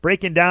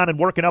 breaking down and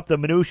working up the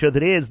minutia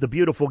that is the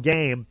beautiful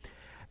game.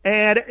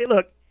 And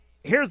look,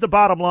 here's the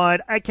bottom line.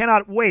 I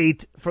cannot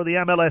wait for the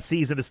MLS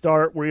season to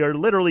start. We are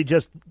literally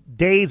just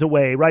days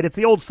away, right? It's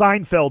the old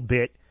Seinfeld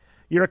bit.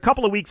 You're a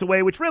couple of weeks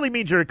away, which really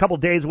means you're a couple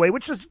of days away,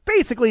 which is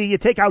basically you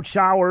take out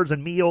showers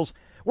and meals.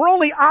 We're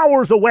only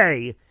hours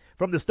away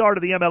from the start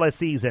of the MLS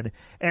season.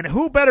 And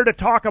who better to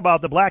talk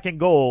about the black and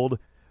gold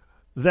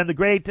than the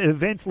great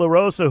Vince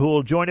LaRosa, who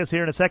will join us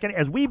here in a second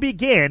as we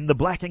begin the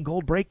black and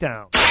gold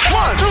breakdown.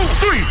 1, 2,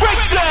 3,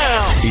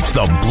 breakdown! It's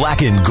the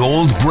black and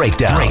gold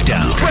breakdown.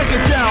 Break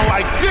it down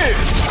like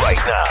this Right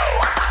now.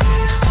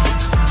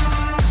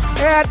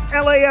 At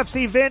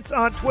LAFC Vince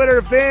on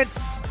Twitter. Vince,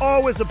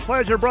 always a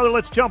pleasure, brother.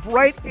 Let's jump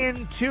right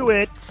into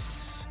it.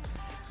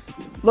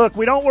 Look,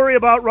 we don't worry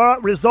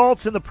about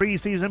results in the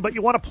preseason, but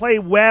you want to play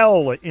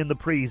well in the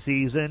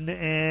preseason.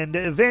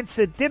 And, Vince,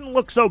 it didn't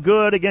look so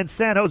good against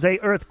San Jose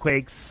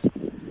Earthquakes.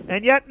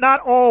 And yet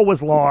not all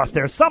was lost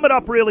there. Sum it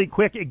up really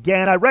quick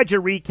again. I read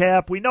your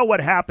recap. We know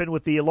what happened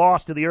with the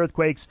loss to the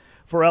Earthquakes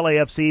for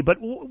LAFC, but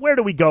where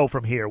do we go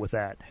from here with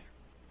that?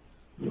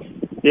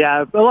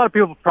 Yeah, a lot of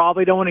people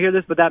probably don't want to hear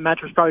this, but that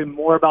match was probably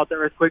more about the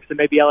Earthquakes than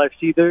maybe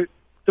LAFC. There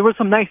were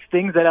some nice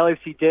things that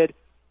LAFC did.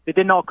 They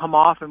didn't all come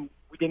off, and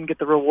we didn't get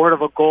the reward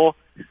of a goal.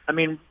 I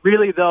mean,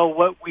 really, though,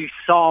 what we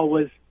saw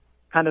was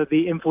kind of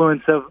the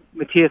influence of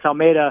Matias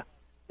Almeida.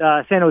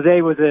 San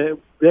Jose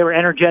they were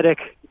energetic,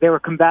 they were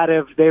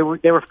combative, they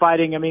were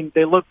fighting. I mean,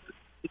 they looked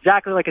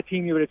exactly like a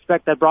team you would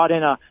expect that brought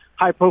in a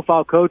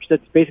high-profile coach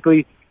that's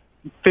basically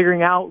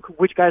figuring out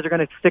which guys are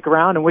going to stick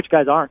around and which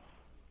guys aren't.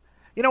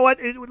 You know what?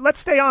 Let's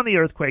stay on the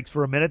Earthquakes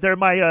for a minute. They're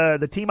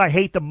the team I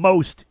hate the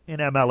most in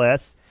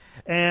MLS,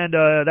 and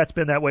that's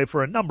been that way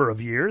for a number of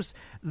years.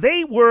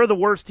 They were the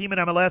worst team in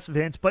MLS,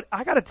 Vince, but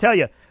I got to tell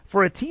you,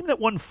 for a team that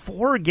won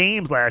 4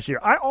 games last year,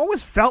 I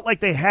always felt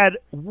like they had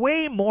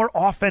way more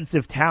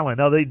offensive talent.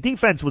 Now, the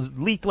defense was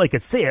leaked like a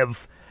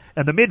sieve,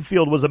 and the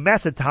midfield was a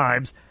mess at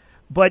times,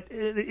 but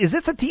is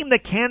this a team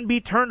that can be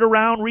turned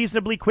around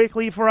reasonably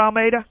quickly for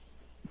Almeida?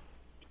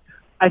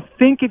 I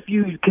think if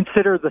you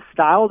consider the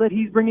style that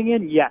he's bringing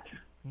in, yes.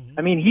 Mm-hmm.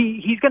 I mean,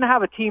 he's going to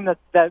have a team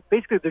that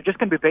basically they're just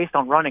going to be based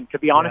on running, to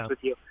be honest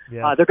with you.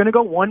 Yeah. They're going to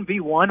go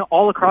 1v1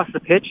 all across the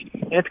pitch,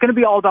 and it's going to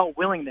be all about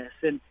willingness.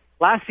 And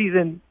last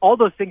season, all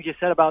those things you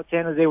said about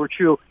San Jose were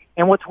true.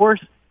 And what's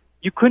worse,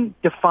 you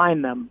couldn't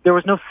define them. There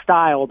was no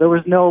style. There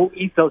was no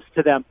ethos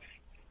to them.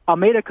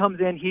 Almeida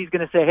comes in, he's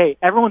going to say, hey,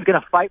 everyone's going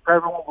to fight for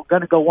everyone. We're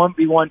going to go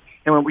 1v1.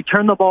 And when we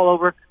turn the ball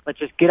over, let's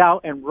just get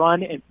out and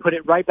run and put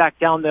it right back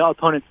down the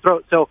opponent's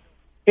throat. So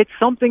it's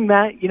something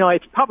that,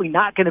 it's probably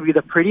not going to be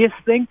the prettiest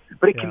thing,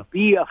 but it can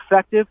be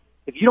effective.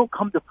 If you don't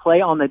come to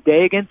play on the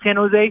day against San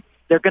Jose,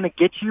 they're going to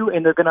get you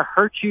and they're going to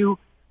hurt you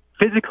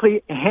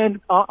physically and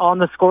on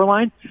the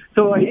scoreline.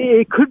 So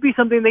it could be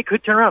something they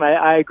could turn around.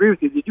 I agree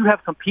with you. They do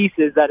have some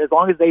pieces that as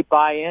long as they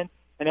buy in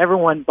and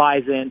everyone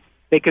buys in,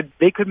 they could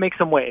make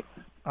some waves.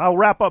 I'll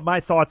wrap up my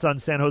thoughts on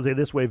San Jose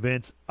this way,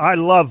 Vince. I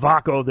love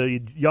Vaco, the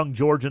young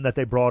Georgian that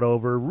they brought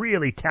over.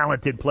 Really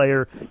talented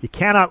player. You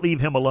cannot leave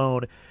him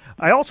alone.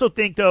 I also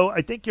think, though,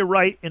 I think you're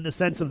right in the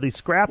sense of the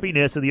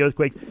scrappiness of the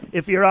Earthquakes.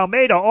 If you're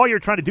Almeida, all you're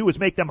trying to do is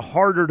make them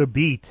harder to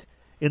beat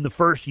in the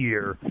first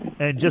year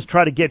and just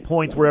try to get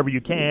points wherever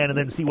you can and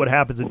then see what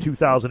happens in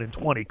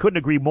 2020. Couldn't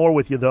agree more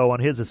with you, though,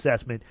 on his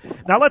assessment.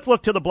 Now let's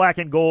look to the black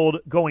and gold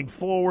going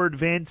forward,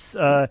 Vince.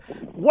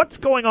 What's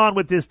going on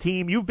with this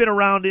team? You've been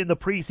around in the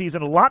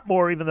preseason a lot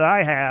more even than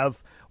I have.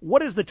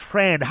 What is the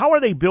trend? How are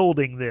they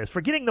building this?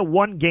 Forgetting the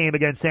one game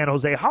against San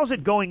Jose, how's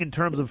it going in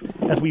terms of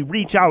as we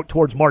reach out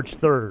towards March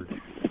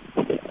 3rd?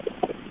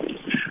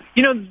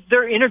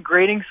 They're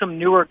integrating some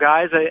newer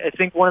guys. I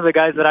think one of the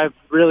guys that I've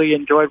really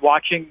enjoyed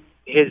watching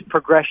his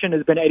progression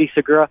has been Eddie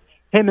Segura.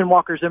 Him and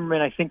Walker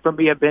Zimmerman, I think, for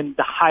me, have been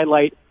the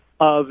highlight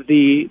of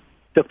the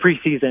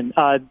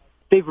preseason.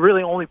 They've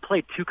really only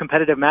played 2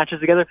 competitive matches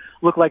together.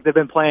 Look like they've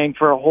been playing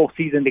for a whole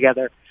season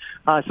together.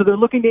 So they're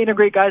looking to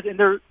integrate guys, and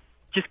they're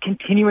just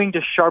continuing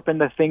to sharpen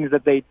the things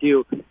that they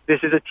do. This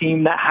is a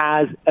team that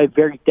has a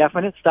very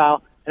definite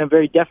style and a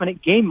very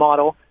definite game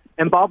model,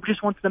 and Bob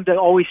just wants them to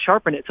always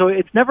sharpen it. So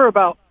it's never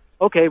about,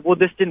 okay, well,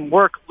 this didn't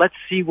work. Let's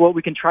see what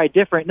we can try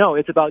different. No,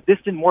 it's about this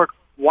didn't work.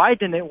 Why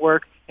didn't it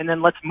work? And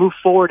then let's move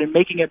forward and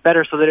making it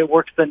better so that it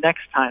works the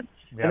next time.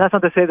 Yeah. And that's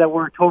not to say that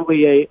we're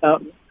totally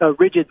a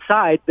rigid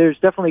side. There's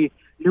definitely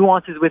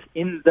nuances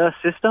within the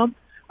system,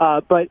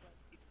 but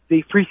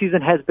the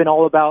preseason has been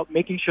all about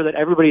making sure that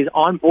everybody is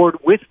on board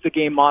with the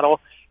game model,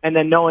 and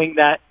then knowing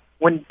that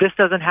when this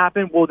doesn't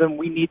happen, well, then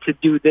we need to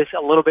do this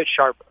a little bit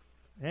sharper.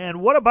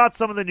 And what about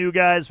some of the new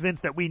guys,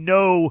 Vince, that we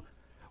know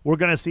we're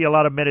going to see a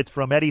lot of minutes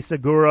from? Eddie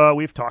Segura,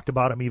 we've talked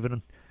about him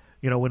even,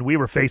 when we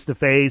were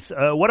face-to-face.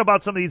 What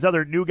about some of these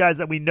other new guys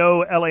that we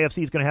know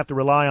LAFC is going to have to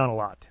rely on a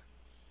lot?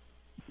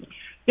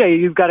 Yeah,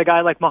 you've got a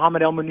guy like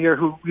Mohamed El Munir,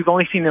 who we've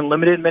only seen in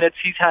limited minutes.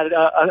 He's had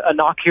a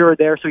knock here or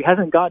there, so he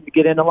hasn't gotten to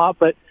get in a lot,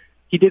 but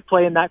he did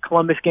play in that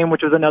Columbus game,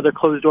 which was another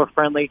closed-door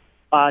friendly.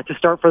 To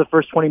start for the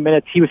first 20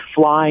 minutes, he was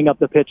flying up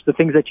the pitch, the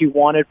things that you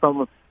wanted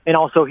from him. And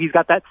also, he's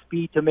got that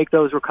speed to make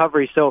those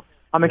recoveries. So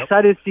I'm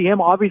excited to see him.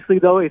 Obviously,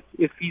 though, if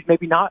he's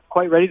maybe not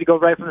quite ready to go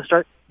right from the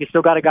start, you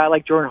still got a guy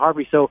like Jordan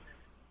Harvey. So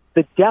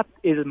the depth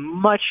is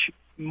much,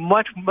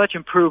 much, much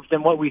improved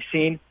than what we've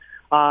seen.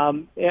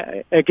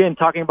 Again,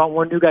 talking about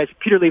more new guys,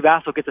 Peter Lee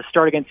Vassell gets a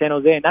start against San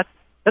Jose, and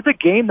that's a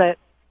game that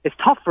is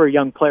tough for a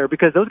young player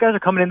because those guys are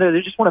coming in there,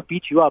 they just want to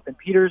beat you up. And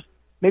Peter's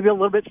maybe a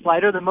little bit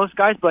slighter than most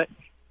guys, but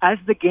as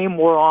the game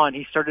wore on,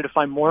 he started to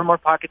find more and more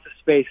pockets of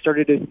space,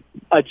 started to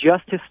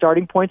adjust his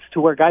starting points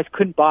to where guys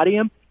couldn't body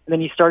him, and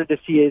then you started to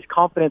see his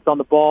confidence on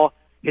the ball,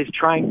 his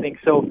trying things.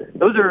 So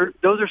those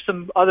are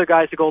some other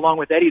guys to go along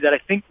with Eddie that I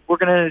think we're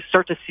going to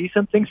start to see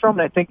some things from,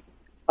 and I think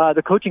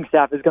the coaching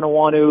staff is going to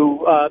want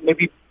to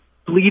maybe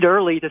bleed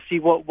early to see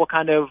what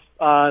kind of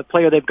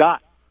player they've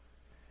got.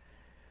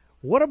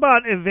 What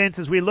about events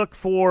as we look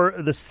for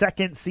the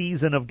second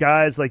season of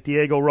guys like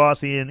Diego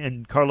Rossi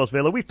and Carlos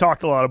Vela? We've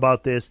talked a lot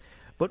about this,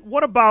 but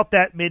what about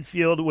that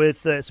midfield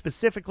with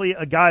specifically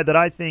a guy that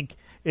I think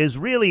is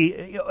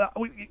really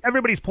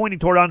everybody's pointing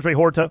toward Andre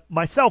Horta,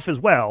 myself as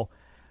well.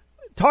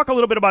 Talk a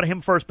little bit about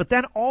him first, but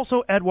then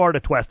also Eduard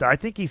Atuesta. I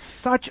think he's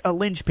such a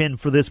linchpin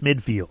for this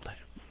midfield.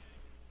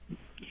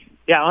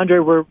 Yeah, Andre,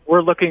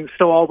 we're looking,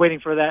 still all waiting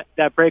for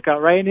that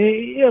breakout, right?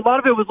 And a lot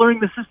of it was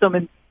learning the system,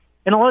 and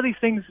a lot of these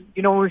things,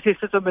 when we say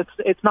system,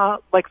 it's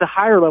not like the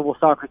higher level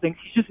soccer things.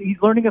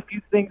 He's learning a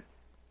few things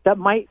that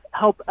might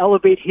help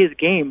elevate his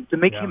game to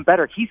make him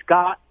better. He's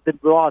got the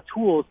raw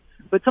tools,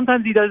 but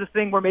sometimes he does a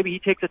thing where maybe he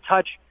takes a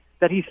touch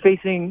that he's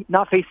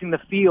not facing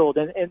the field,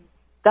 and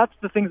that's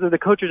the things that the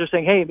coaches are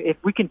saying, hey, if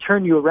we can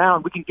turn you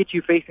around, we can get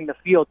you facing the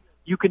field,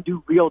 you can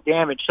do real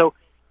damage. So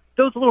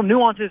those little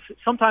nuances,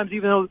 sometimes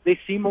even though they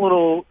seem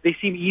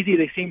easy,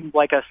 they seem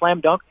like a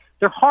slam dunk,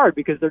 they're hard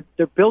because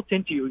they're built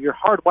into you. You're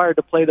hardwired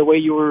to play the way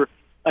you were,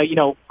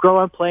 grow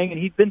up playing, and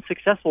he's been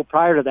successful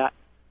prior to that.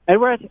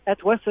 Eduard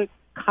Atuesta,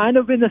 kind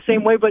of in the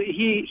same way, but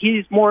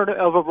he's more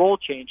of a role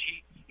change.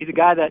 He's a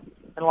guy that,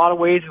 in a lot of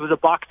ways, was a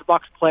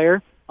box-to-box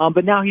player,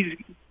 but now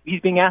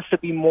he's being asked to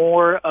be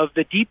more of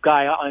the deep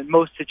guy in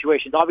most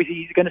situations. Obviously,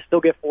 he's going to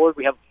still get forward.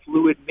 We have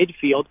fluid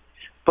midfield,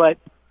 but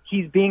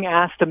he's being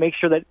asked to make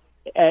sure that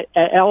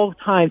at all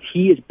times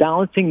he is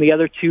balancing the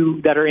other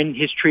two that are in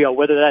his trio,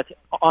 whether that's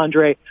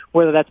Andre,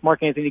 whether that's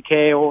Mark Anthony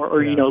Kaye,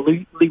 or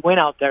Lee Nguyen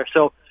out there.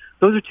 So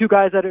those are two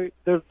guys that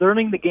they're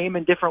learning the game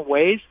in different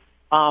ways.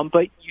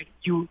 But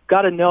you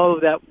got to know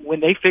that when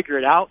they figure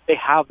it out, they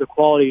have the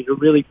quality to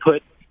really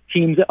put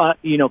teams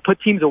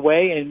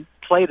away and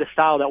play the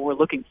style that we're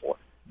looking for.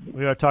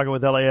 We are talking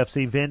with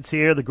LAFC Vince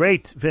here, the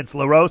great Vince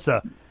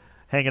LaRosa,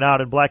 hanging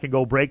out in Black and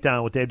Gold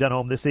Breakdown with Dave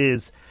Denholm. This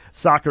is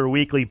Soccer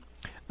Weekly.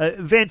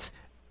 Vince,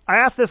 I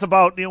asked this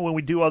about when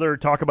we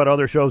talk about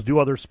other shows, do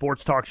other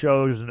sports talk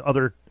shows and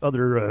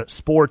other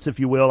sports,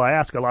 if you will. I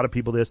ask a lot of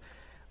people this.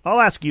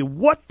 I'll ask you,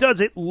 what does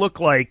it look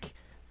like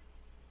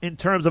in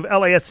terms of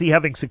LAFC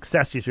having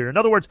success this year? In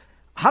other words,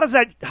 how does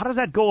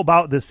that go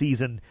about this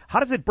season?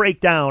 How does it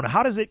break down?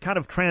 How does it kind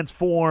of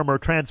transform or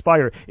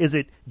transpire? Is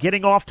it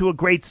getting off to a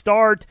great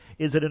start?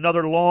 Is it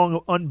another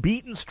long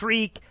unbeaten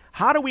streak?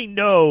 How do we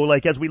know,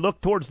 as we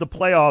look towards the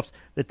playoffs,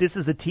 that this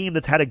is a team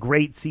that's had a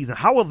great season?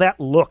 How will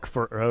that look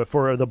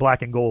for the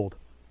Black and Gold?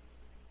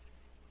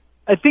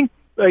 I think,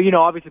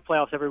 obviously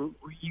playoffs,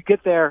 you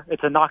get there,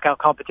 it's a knockout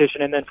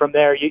competition, and then from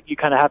there you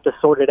kind of have to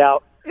sort it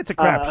out. It's a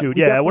crapshoot,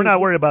 we're not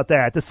worried about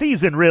that. The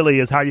season really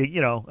is how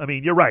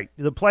you're right.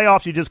 The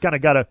playoffs, you just kind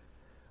of got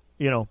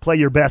to, play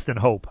your best and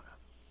hope.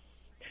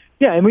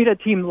 Yeah, and we had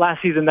a team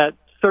last season that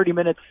 30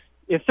 minutes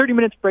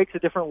breaks a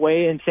different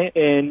way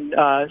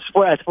at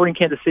Sporting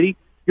Kansas City,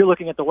 you're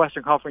looking at the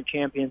Western Conference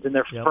champions in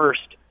their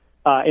first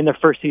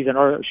season,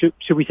 or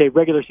should we say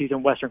regular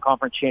season Western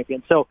Conference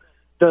champions. So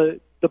the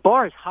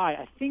bar is high.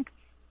 I think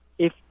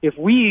if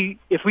we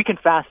can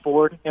fast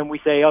forward and we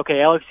say, okay,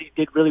 LAFC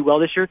did really well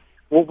this year,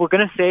 what we're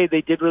going to say they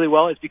did really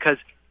well is because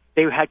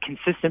they had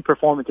consistent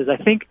performances. I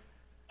think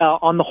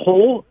on the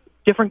whole,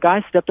 different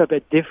guys stepped up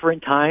at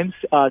different times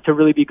to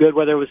really be good,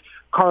 whether it was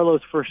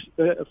Carlos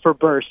for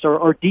bursts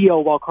or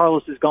Dio while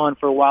Carlos is gone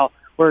for a while,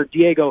 or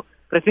Diego.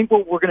 But I think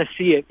what we're going to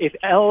see, if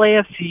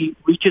LAFC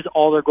reaches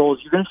all their goals,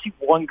 you're going to see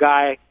one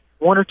guy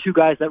one or two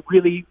guys that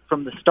really,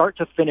 from the start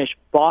to finish,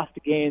 bossed the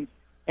games.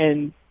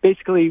 And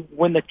basically,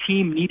 when the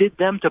team needed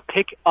them to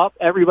pick up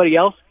everybody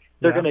else,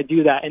 they're going to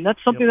do that. And that's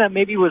something that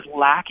maybe was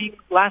lacking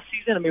last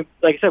season. I mean,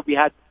 like I said, we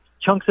had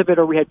chunks of it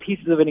or we had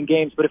pieces of it in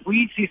games. But if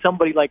we see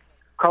somebody like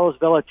Carlos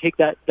Vela take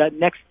that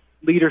next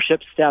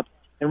leadership step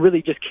and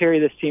really just carry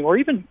this team, or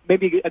even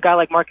maybe a guy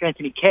like Mark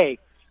Anthony Kaye,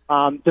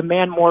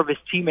 demand more of his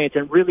teammates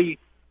and really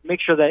make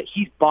sure that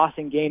he's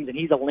bossing games and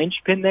he's a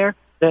linchpin there,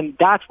 then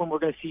that's when we're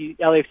going to see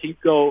LAFC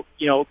go,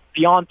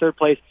 beyond third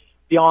place,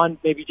 beyond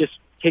maybe just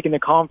taking the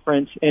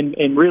conference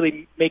and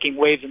really making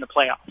waves in the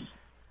playoffs.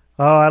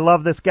 Oh, I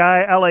love this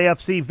guy,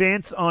 LAFC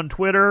Vince on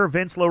Twitter,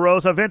 Vince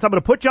LaRosa. Vince, I'm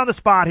going to put you on the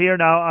spot here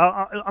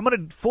now. I'm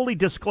going to fully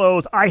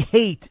disclose I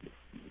hate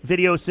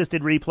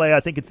video-assisted replay.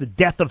 I think it's the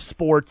death of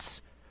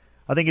sports.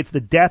 I think it's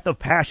the death of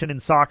passion in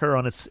soccer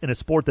in a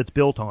sport that's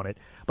built on it.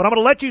 But I'm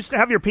going to let you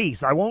have your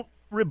piece. I won't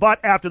rebut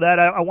after that.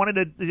 I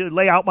wanted to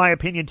lay out my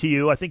opinion to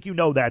you. I think you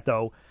know that,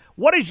 though.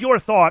 What is your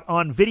thought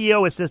on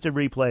video-assisted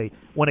replay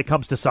when it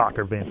comes to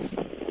soccer, Vince?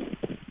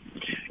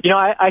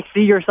 I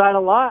see your side a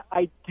lot.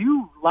 I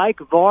do like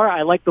VAR.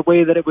 I like the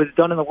way that it was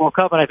done in the World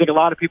Cup, and I think a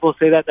lot of people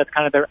say that's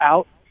kind of their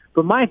out.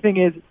 But my thing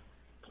is,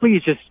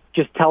 please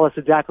just tell us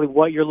exactly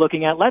what you're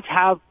looking at. Let's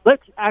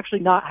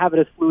actually not have it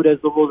as fluid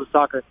as the rules of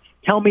soccer.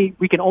 Tell me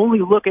we can only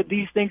look at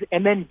these things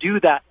and then do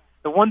that.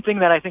 The one thing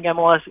that I think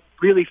MLS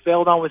really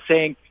failed on was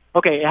saying,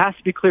 okay, it has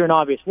to be clear and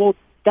obvious. Well,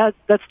 that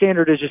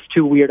standard is just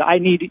too weird. I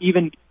need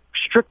even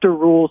stricter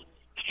rules,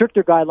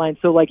 stricter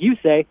guidelines. So like you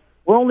say,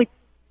 we're only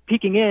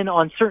peeking in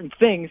on certain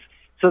things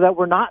so that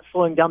we're not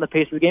slowing down the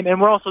pace of the game,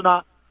 and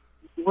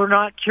we're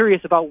not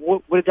curious about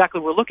what exactly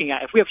we're looking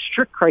at. If we have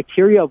strict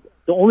criteria of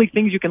the only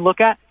things you can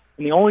look at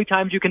and the only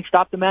times you can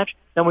stop the match,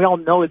 then we all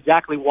know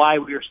exactly why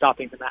we are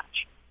stopping the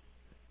match.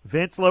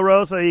 Vince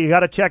LaRosa, you got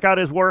to check out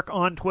his work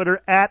on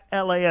Twitter at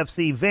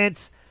LAFC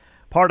Vince,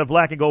 part of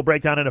Black and Gold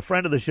Breakdown and a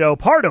friend of the show,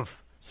 part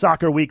of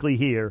Soccer Weekly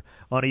here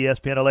on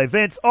ESPN LA.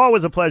 Vince,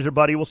 always a pleasure,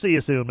 buddy. We'll see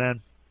you soon,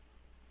 man.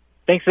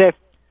 Thanks, Dave.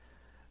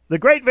 The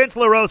great Vince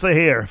LaRosa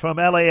here from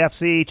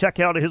LAFC. Check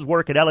out his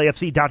work at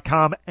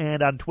LAFC.com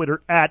and on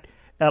Twitter at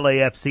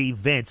LAFC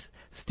Vince.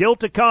 Still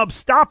to come,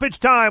 Stoppage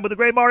Time with the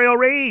great Mario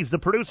Reyes, the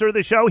producer of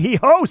the show. He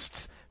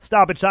hosts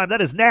Stoppage Time.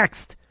 That is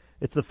next.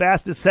 It's the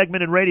fastest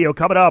segment in radio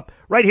coming up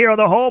right here on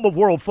the home of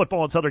world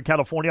football in Southern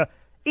California,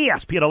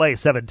 ESPN LA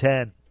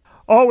 710.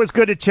 Always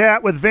good to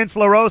chat with Vince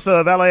LaRosa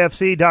of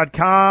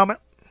LAFC.com.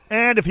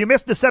 And if you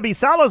missed the Sebi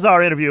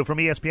Salazar interview from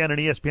ESPN and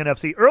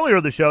ESPNFC earlier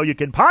in the show, you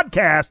can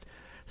podcast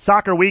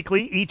Soccer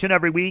Weekly each and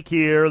every week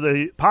here.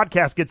 The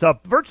podcast gets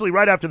up virtually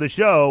right after the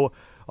show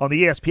on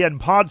the ESPN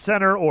Pod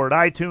Center or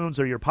at iTunes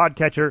or your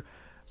podcatcher.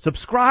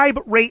 Subscribe,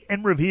 rate,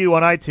 and review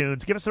on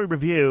iTunes. Give us a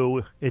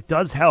review. It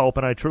does help,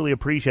 and I truly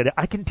appreciate it.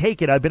 I can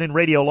take it. I've been in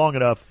radio long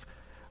enough.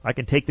 I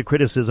can take the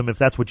criticism if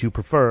that's what you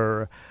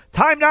prefer.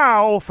 Time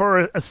now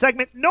for a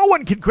segment no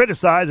one can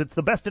criticize. It's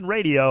the best in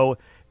radio.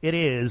 It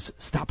is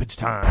Stoppage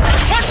Time.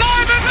 What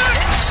time is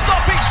it?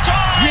 Stoppage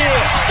time!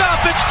 Yeah,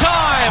 stoppage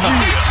time!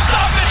 It's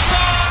stoppage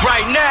time!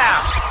 Right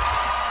now!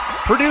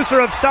 Producer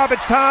of Stoppage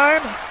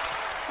Time,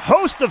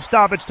 host of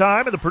Stoppage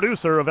Time, and the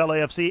producer of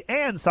LAFC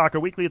and Soccer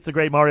Weekly, it's the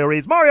great Mario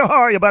Reyes. Mario, how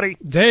are you, buddy?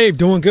 Dave,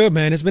 doing good,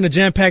 man. It's been a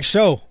jam-packed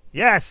show.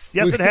 Yes,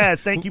 it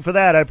has. Thank you for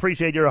that. I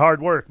appreciate your hard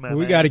work, man.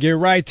 We got to get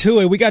right to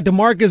it. We got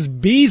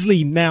DeMarcus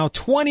Beasley now,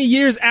 20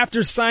 years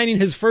after signing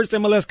his first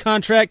MLS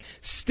contract,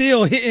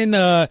 still hitting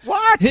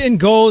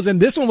goals.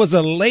 And this one was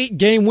a late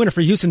game winner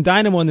for Houston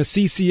Dynamo in the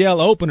CCL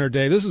opener,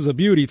 Dave. This was a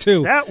beauty,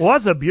 too. That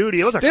was a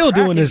beauty. It was still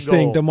doing this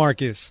goal. thing,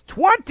 DeMarcus.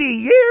 20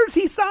 years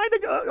he signed a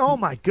goal. Oh,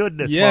 my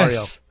goodness, yes.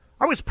 Mario.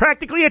 I was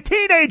practically a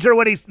teenager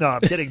when no,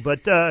 I'm kidding,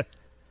 but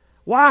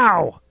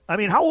wow. I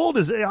mean, how old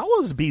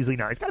is Beasley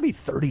now? He's got to be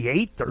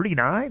 38,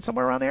 39,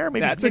 somewhere around there.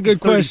 Maybe that's a good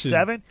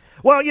 37. Question.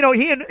 Well,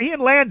 he and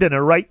Landon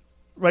are right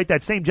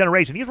that same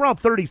generation. He's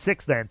around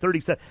 36 then,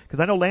 37, because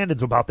I know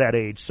Landon's about that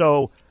age.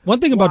 So one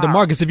thing about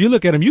DeMarcus, if you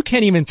look at him, you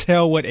can't even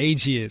tell what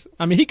age he is.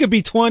 I mean, he could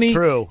be 20.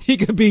 True. He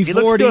could be 40. He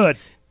looks good.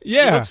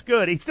 Yeah. He looks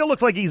good. He still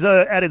looks like he's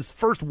at his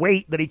first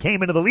weight that he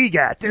came into the league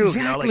at, too.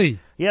 Exactly.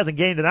 He hasn't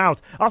gained an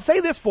ounce. I'll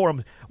say this for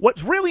him.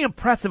 What's really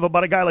impressive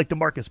about a guy like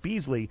DeMarcus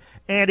Beasley,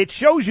 and it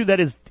shows you that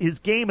his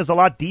game is a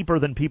lot deeper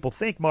than people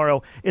think,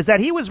 Mario, is that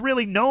he was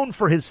really known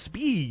for his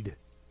speed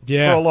for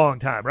a long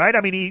time, right?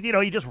 I mean,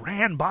 he just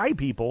ran by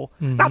people.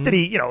 Mm-hmm. Not that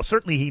he,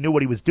 certainly he knew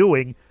what he was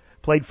doing,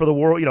 played for the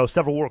world,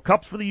 several World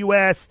Cups for the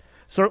U.S.,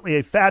 certainly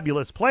a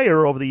fabulous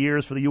player over the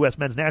years for the U.S.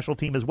 men's national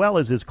team as well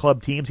as his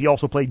club teams. He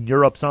also played in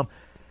Europe some.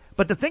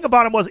 But the thing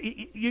about him was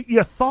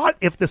you thought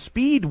if the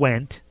speed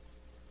went,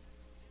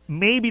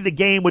 maybe the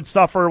game would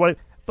suffer.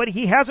 But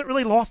he hasn't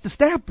really lost a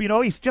step.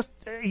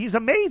 He's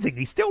amazing.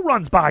 He still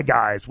runs by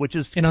guys, which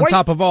is on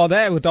top of all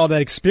that, with all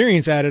that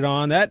experience added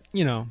on, that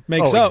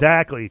makes up.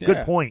 Exactly. Yeah.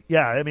 Good point.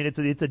 Yeah, I mean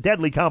it's a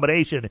deadly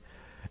combination,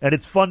 and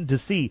it's fun to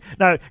see.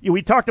 Now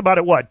we talked about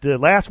it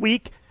last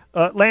week.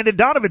 Landon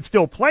Donovan's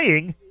still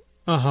playing,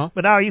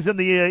 but now he's in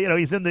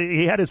the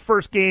he had his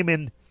first game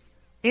in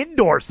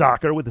indoor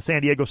soccer with the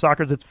San Diego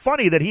Sockers. It's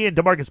funny that he and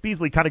DeMarcus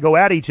Beasley kind of go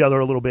at each other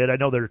a little bit. I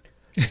know they're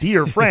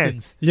dear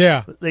friends.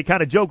 Yeah. They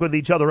kind of joke with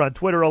each other on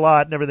Twitter a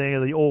lot and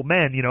everything, the old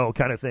men,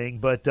 kind of thing.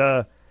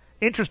 But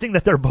interesting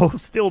that they're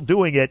both still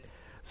doing it.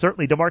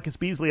 Certainly DeMarcus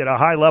Beasley at a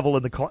high level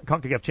in the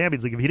CONCACAF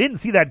Champions League. If you didn't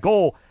see that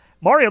goal,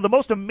 Mario, the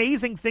most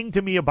amazing thing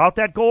to me about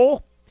that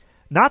goal,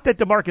 not that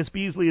DeMarcus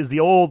Beasley is the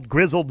old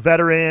grizzled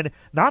veteran,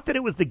 not that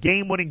it was the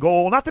game-winning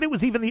goal, not that it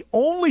was even the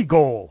only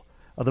goal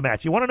of the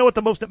match. You want to know what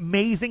the most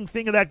amazing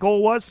thing of that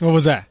goal was? What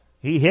was that?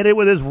 He hit it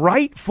with his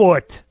right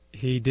foot.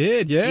 He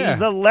did, yeah.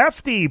 He's a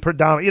lefty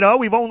predominantly.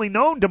 We've only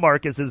known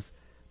DeMarcus as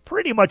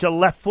pretty much a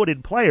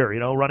left-footed player,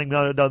 running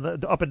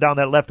up and down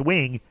that left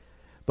wing.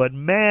 But,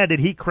 man, did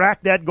he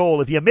crack that goal.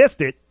 If you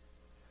missed it,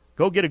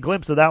 go get a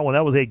glimpse of that one.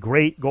 That was a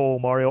great goal,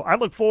 Mario. I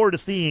look forward to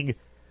seeing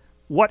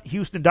what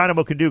Houston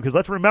Dynamo can do, because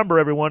let's remember,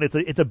 everyone,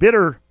 it's a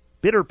bitter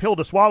pill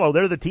to swallow.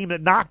 They're the team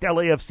that knocked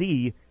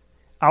LAFC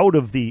out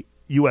of the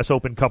U.S.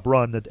 Open Cup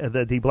run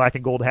that the Black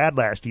and Gold had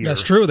last year.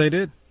 That's true, they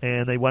did.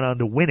 And they went on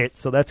to win it,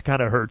 so that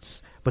kind of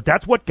hurts. But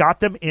that's what got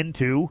them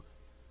into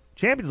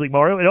Champions League,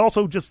 Mario. It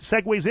also just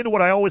segues into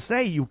what I always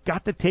say. You've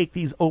got to take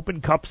these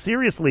Open Cups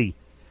seriously.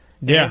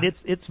 Yeah. And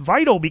it's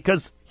vital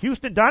because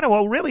Houston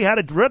Dynamo really had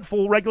a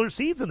dreadful regular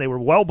season. They were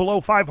well below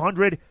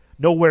 500,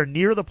 nowhere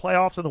near the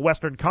playoffs in the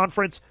Western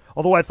Conference,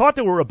 although I thought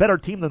they were a better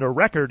team than their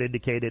record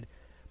indicated.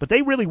 But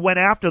they really went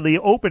after the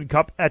Open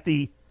Cup at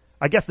the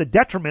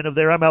detriment of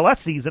their MLS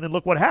season, and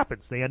look what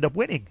happens. They end up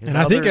winning. And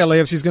I think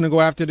LAFC is going to go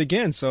after it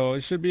again, so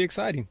it should be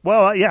exciting.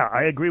 Well, yeah,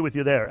 I agree with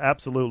you there.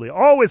 Absolutely.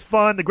 Always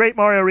fun. The great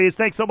Mario Reis,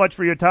 thanks so much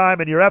for your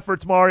time and your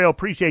efforts, Mario.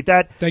 Appreciate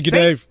that. Thank you,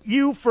 Dave. Thank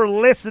you for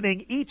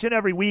listening each and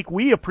every week.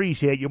 We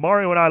appreciate you.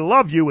 Mario and I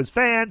love you as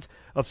fans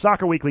of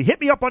Soccer Weekly. Hit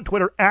me up on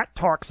Twitter at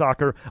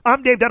TalkSoccer.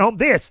 I'm Dave Denholm.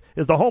 This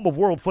is the home of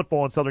world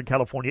football in Southern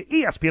California,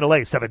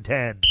 ESPNLA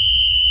 710.